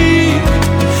աղջիկ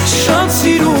շատ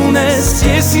սիրուն ես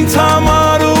ես ինձ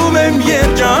համարում եմ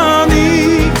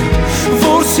երջանիկ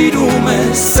որ սիրում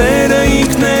ես սերը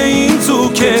ինքն է ինձ ու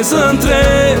քեզ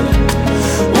ընտրել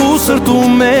ու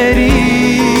սրտում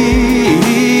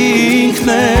ինքն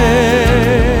է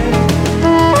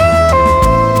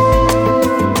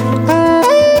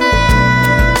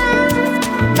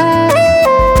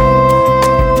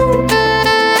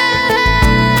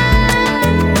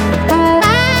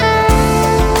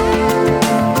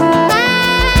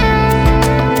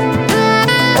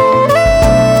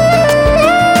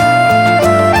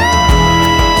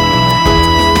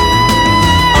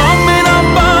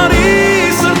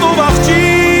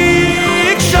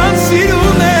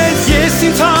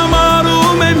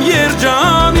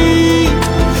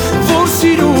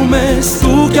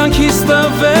կյանքիս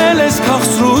տվել ես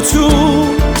քաղցրություն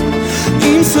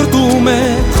իմ սրտում է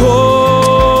քո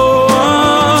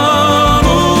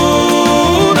անունը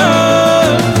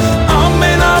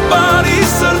ամենաբարի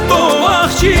սրտով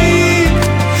աղջիկ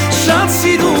շատ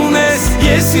սիրուն ես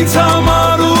ես ինձ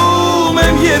համարում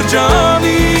եմ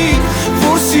երջանիկ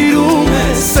որ սիրում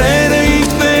ես սերը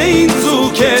ինքն է ինձ ու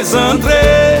քեզ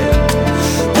ընտրել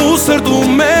ու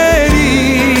սրտում ինքն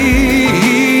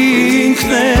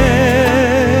է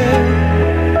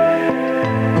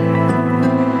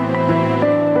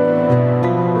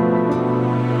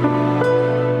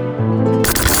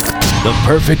The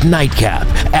perfect nightcap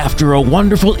after a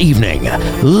wonderful evening.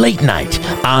 Late night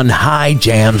on High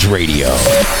Jams Radio.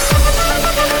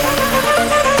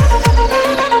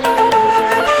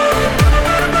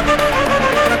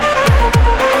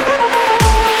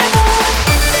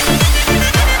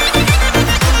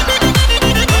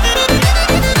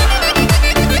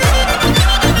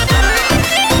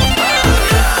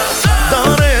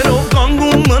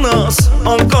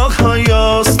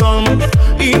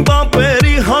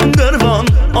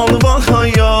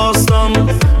 Հայաստան,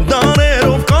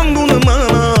 դարերով կանգուն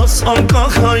մնաս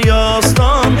անկախ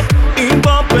Հայաստան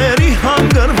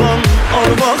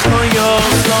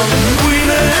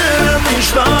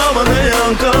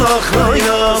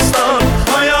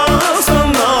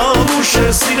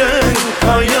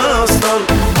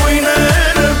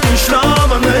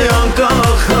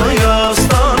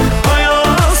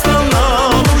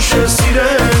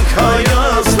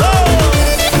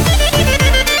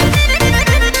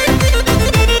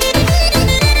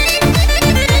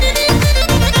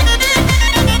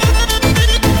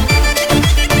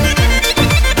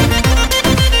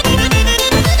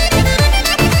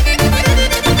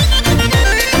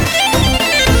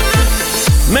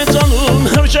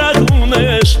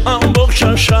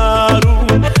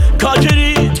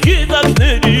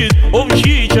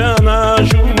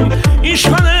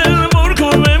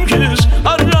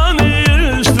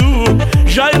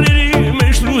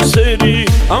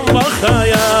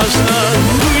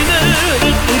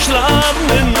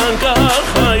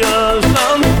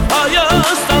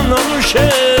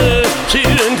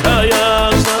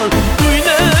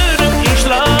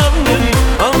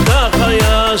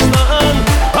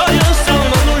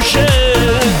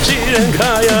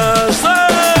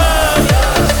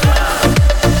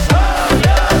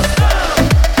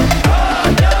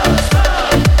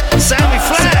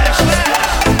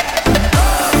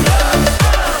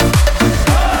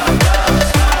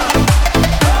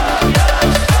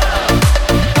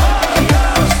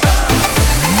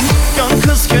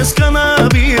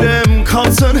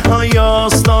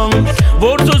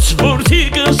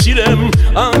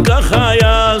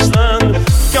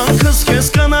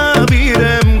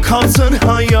Ուրախություն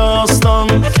Հայաստան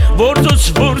Որտուց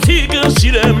որթիկը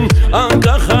սիրեմ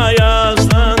անկախ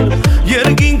Հայաստան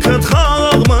Երկինքդ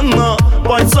խաղաղ մնա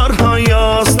պայծառ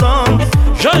Հայաստան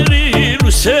Ժայռի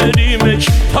լուսերի մեջ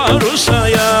փարոս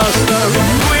Հայաստան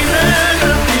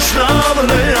Գույները դիշնավն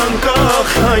է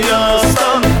անկախ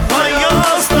Հայաստան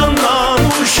Հայաստան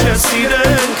անուշ է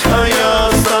սիրենք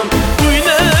Հայաստան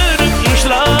Գույները ինչ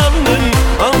լավն են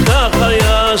անկախ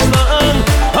Հայաստան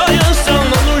Հայաստան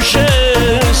անուշ է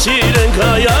սիրենք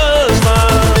Հայաստան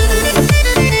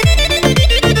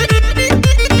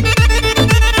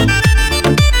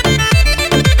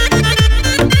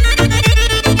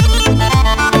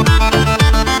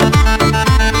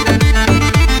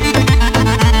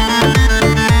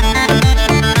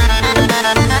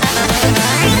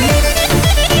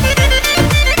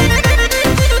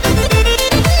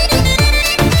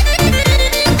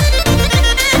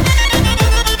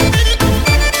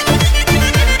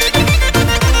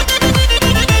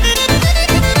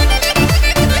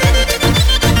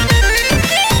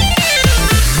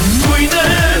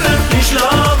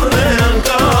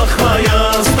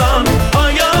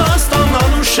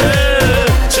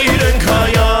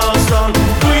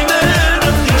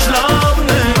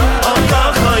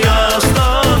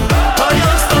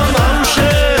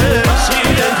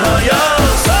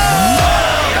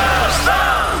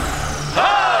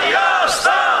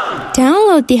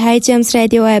Download the High Gems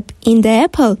Radio app in the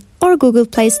Apple or Google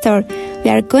Play Store. We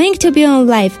are going to be on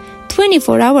live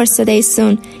 24 hours a day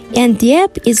soon, and the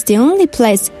app is the only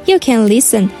place you can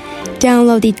listen.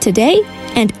 Download it today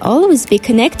and always be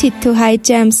connected to High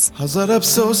Gems. Հազար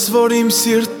ափսոս, որ իմ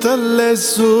սիրտը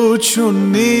լեզու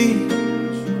չունի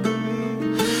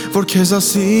Որ քեզ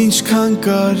ասի ինչքան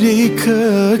կարիքը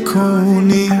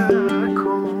քունի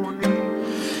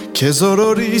Քեզ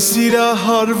օրորի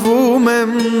սիրահարվում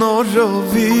եմ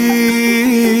նորովի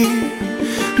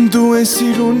Դու են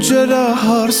սիրուն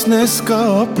ջրահարսն ես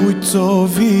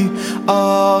կապույծովի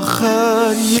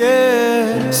Ախր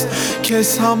ես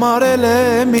քեզ համարել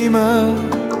եմ իմը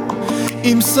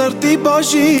Իմ սրտի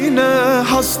բաժինը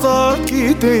հաստատ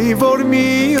գիտեի, որ մի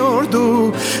օր դու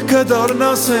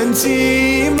կդառնաս հենց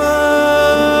իմը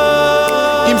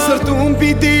Իմ սրտում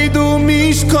պիտի դու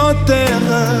միշտ քո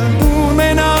տեղը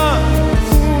ունենաս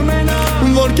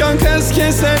Որ կյանքս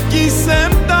քեզ հետ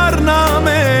կիսեմ դառնա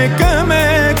մեկը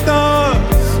մեկ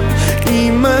տաս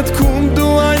Իմ մտքում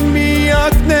դու այն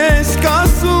միակն ես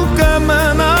կասու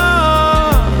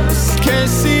կմնաս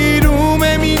Քեզ սիրում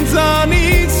եմ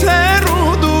ինձանից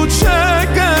հեռու դու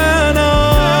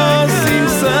չգնաս Իմ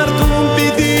սրտում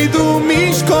պիտի դու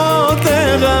միշտ քո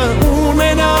տեղը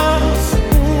ունենաս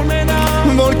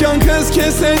Որ կյանքս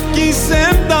քեզ հետ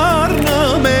կիսեմ դառնա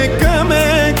մեկը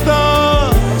մեկ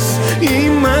տաս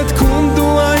Իմ մտքում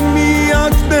դու այն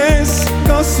միակն ես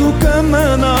կասու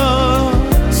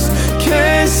կմնաս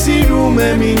Քեզ սիրում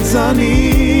եմ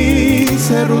ինձանից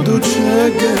հեռու դու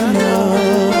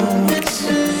չգնաս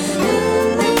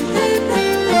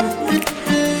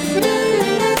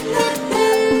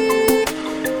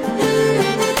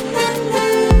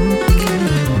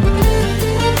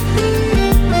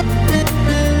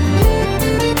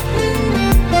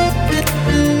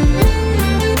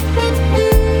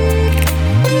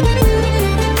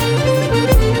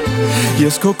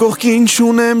Ես քո կողքին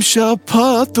չունեմ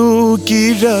շաբաթ ու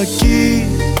կիրակի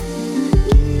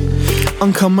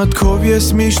Անգամ մտքով ես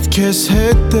միշտ քեզ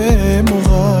հետ եմ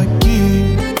ուղղակի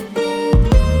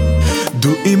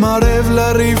Դու իմ արև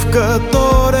լրիվ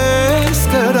կտոր ես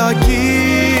կրակի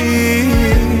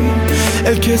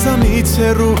Էլ քեզանից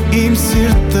հեռու իմ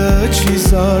սիրտը չի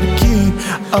զարկի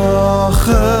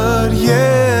Ախր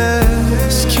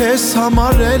ես քեզ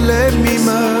համարել եմ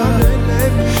իմը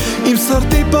Իմ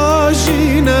սրտի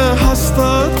բաժինը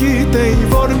հաստատ գիտեի,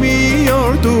 որ մի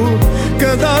օր դու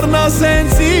կդառնաս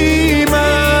հենց իմը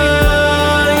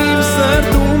Իմ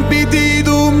սրտում պիտի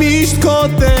դու միշտ քո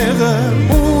տեղը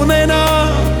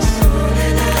ունենաս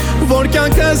Որ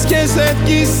կյանքս քեզ հետ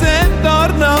կիսեմ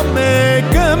դառնա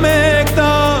մեկը մեկ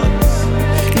տաս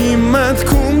Իմ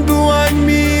մտքում դու այն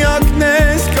միակն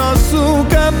ես կասու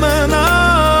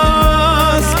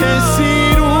կմնաս Քեզ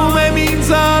սիրում եմ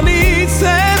ինձանից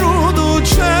հեռու դու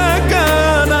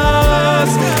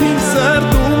չգնաս Իմ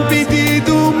սրտում պիտի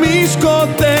դու միշտ քո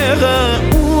տեղը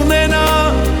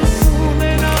ունենաս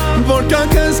Որ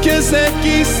կյանքս քեզ հետ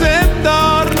կիսեմ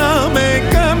դառնա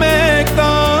մեկը մեկ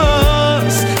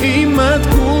տաս Իմ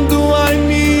մտքում դու այն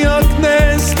միակն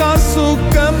ես կասու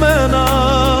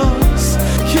կմնաս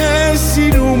Քեզ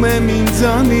սիրում եմ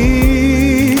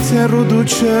ինձանից հեռու դու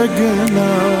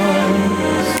չգնաս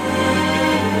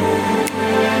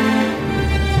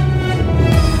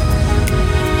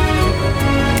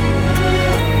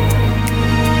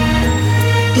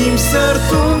Իմ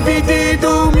սրտում պիտի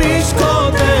դու միշտ քո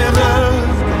տեղը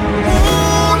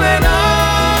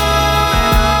ունենաս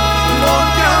Որ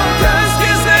կյանքս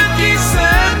քեզ հետ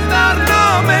կիսեմ դառնա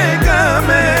մեկը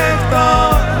մեկ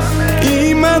տաս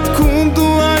Իմ մտքում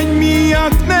դու այն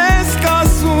միակն ես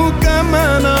կասու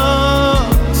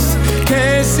կմնաս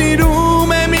Քեզ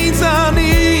սիրում եմ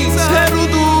ինձանից հեռու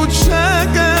դու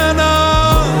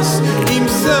չգնաս Իմ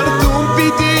սրտում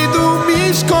պիտի դու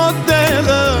միշտ քո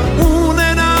տեղը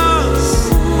ունենաս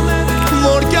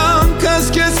Որ կյանքս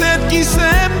քեզ հետ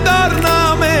կիսեմ դառնա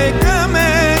մեկը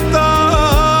մեկ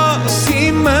տաս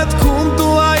Իմ մտքում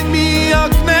դու այն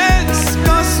միակն ես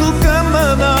կասու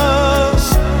կմնաս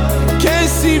Քեզ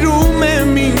սիրում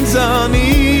եմ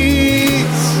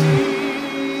ինձանից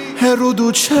հեռու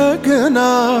դու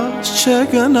չգնաս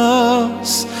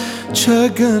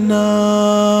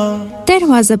There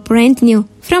was a brand new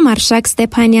from Arshak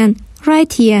Stepanyan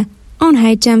right here on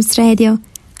High Jams Radio.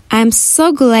 I'm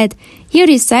so glad you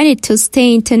decided to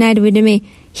stay in tonight with me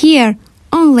here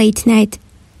on Late Night.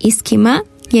 Իսկ հիմա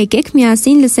եկեք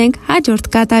միասին լսենք հաջորդ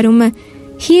կատարումը.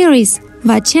 Here is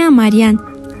Vache Amaryan,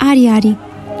 Ari Ari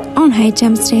on High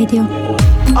Jams Radio.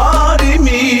 Ari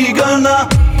mi gana,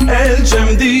 el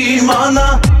cem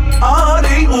dimana,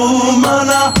 Ari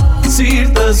umana,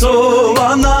 sirte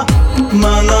zovana,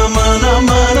 Mana mana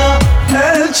mana,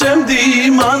 el cem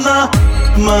dimana,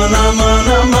 Mana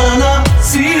mana mana,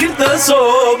 sirte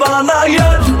zovana,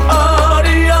 Yar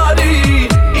Ari Ari,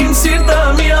 im sirte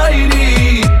mi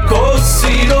airi,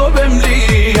 Kosiro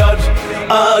bemli yar,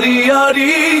 Ari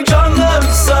Ari, canım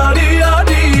sari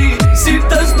Ari,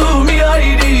 sirtes du mi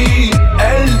airi,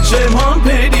 el cem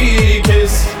hamperi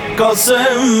kes,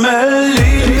 Kasem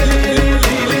melli,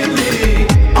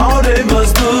 Are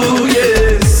bazdu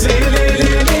yes,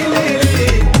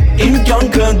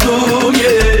 İmkan kandu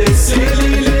yes,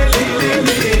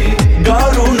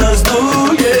 Garunaz du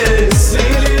yes,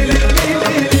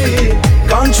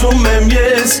 Kanchum em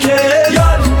yes ke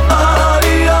yar,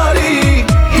 Ari Ari,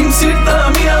 im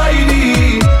sirtam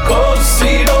yayri,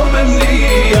 Kosiro bemli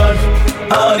yar,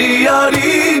 Ari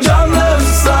Ari, canım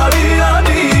sari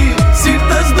Ari,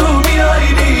 sirtes du mi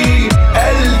ayri,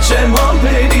 el cem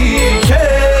hamperi kes.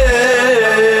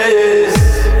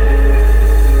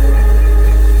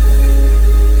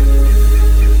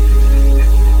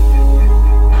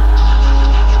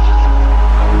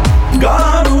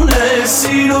 Garun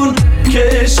esirun,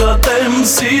 keşatem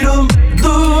sirum,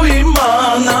 du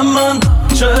iman aman,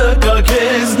 çaka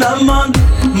kez naman,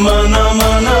 mana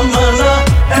mana mana,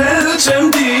 el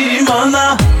cem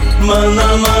dimana, mana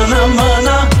mana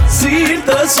mana,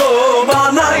 sirte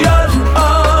sobana yar,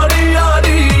 Ari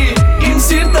Ari, im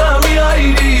sirte mi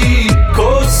ayri,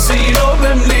 Kosiro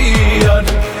bemli yar,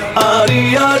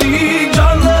 Ari Ari,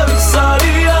 canım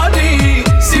sari Ari,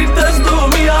 sirtes du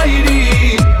mi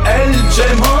ayri, el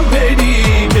cem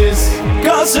hamperi kes,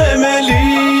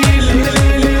 Kasemeli,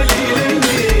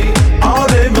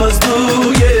 Are bazdu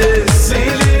yes,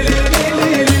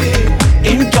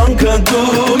 İmkan kandu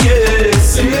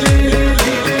yes,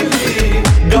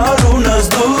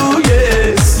 Garunaz du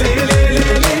yes,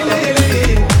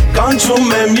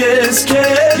 Kanchum em yes ke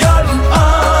yar,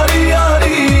 Ari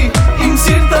Ari, im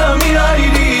sirtam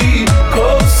yayri,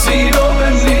 Kosiro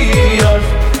bemli yar,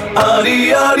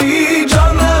 Ari Ari,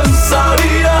 canım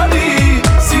sari Ari,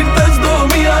 sirtes du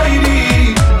mi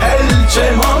ayri, el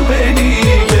cem hamperi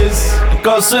kes,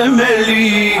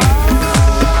 Kasemeli.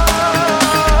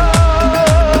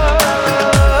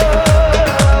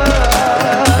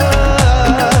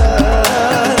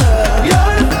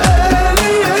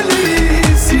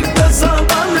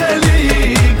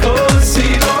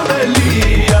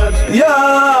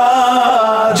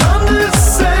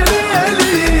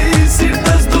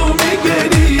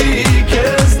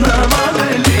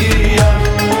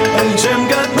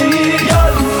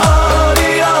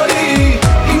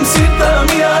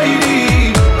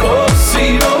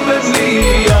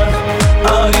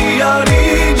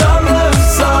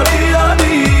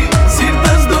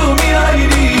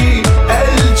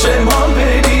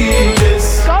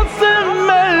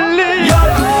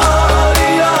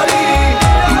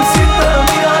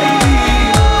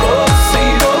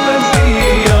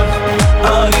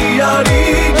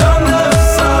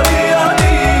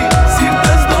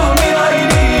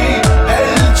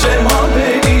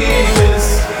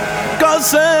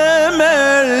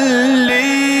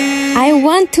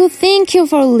 To thank you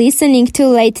for listening to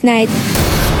Late Night.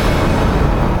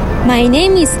 My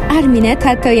name is Armine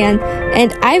Tatoyan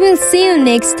and I will see you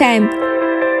next time.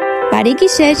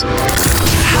 Barigişer.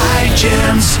 High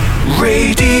Jams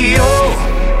Radio.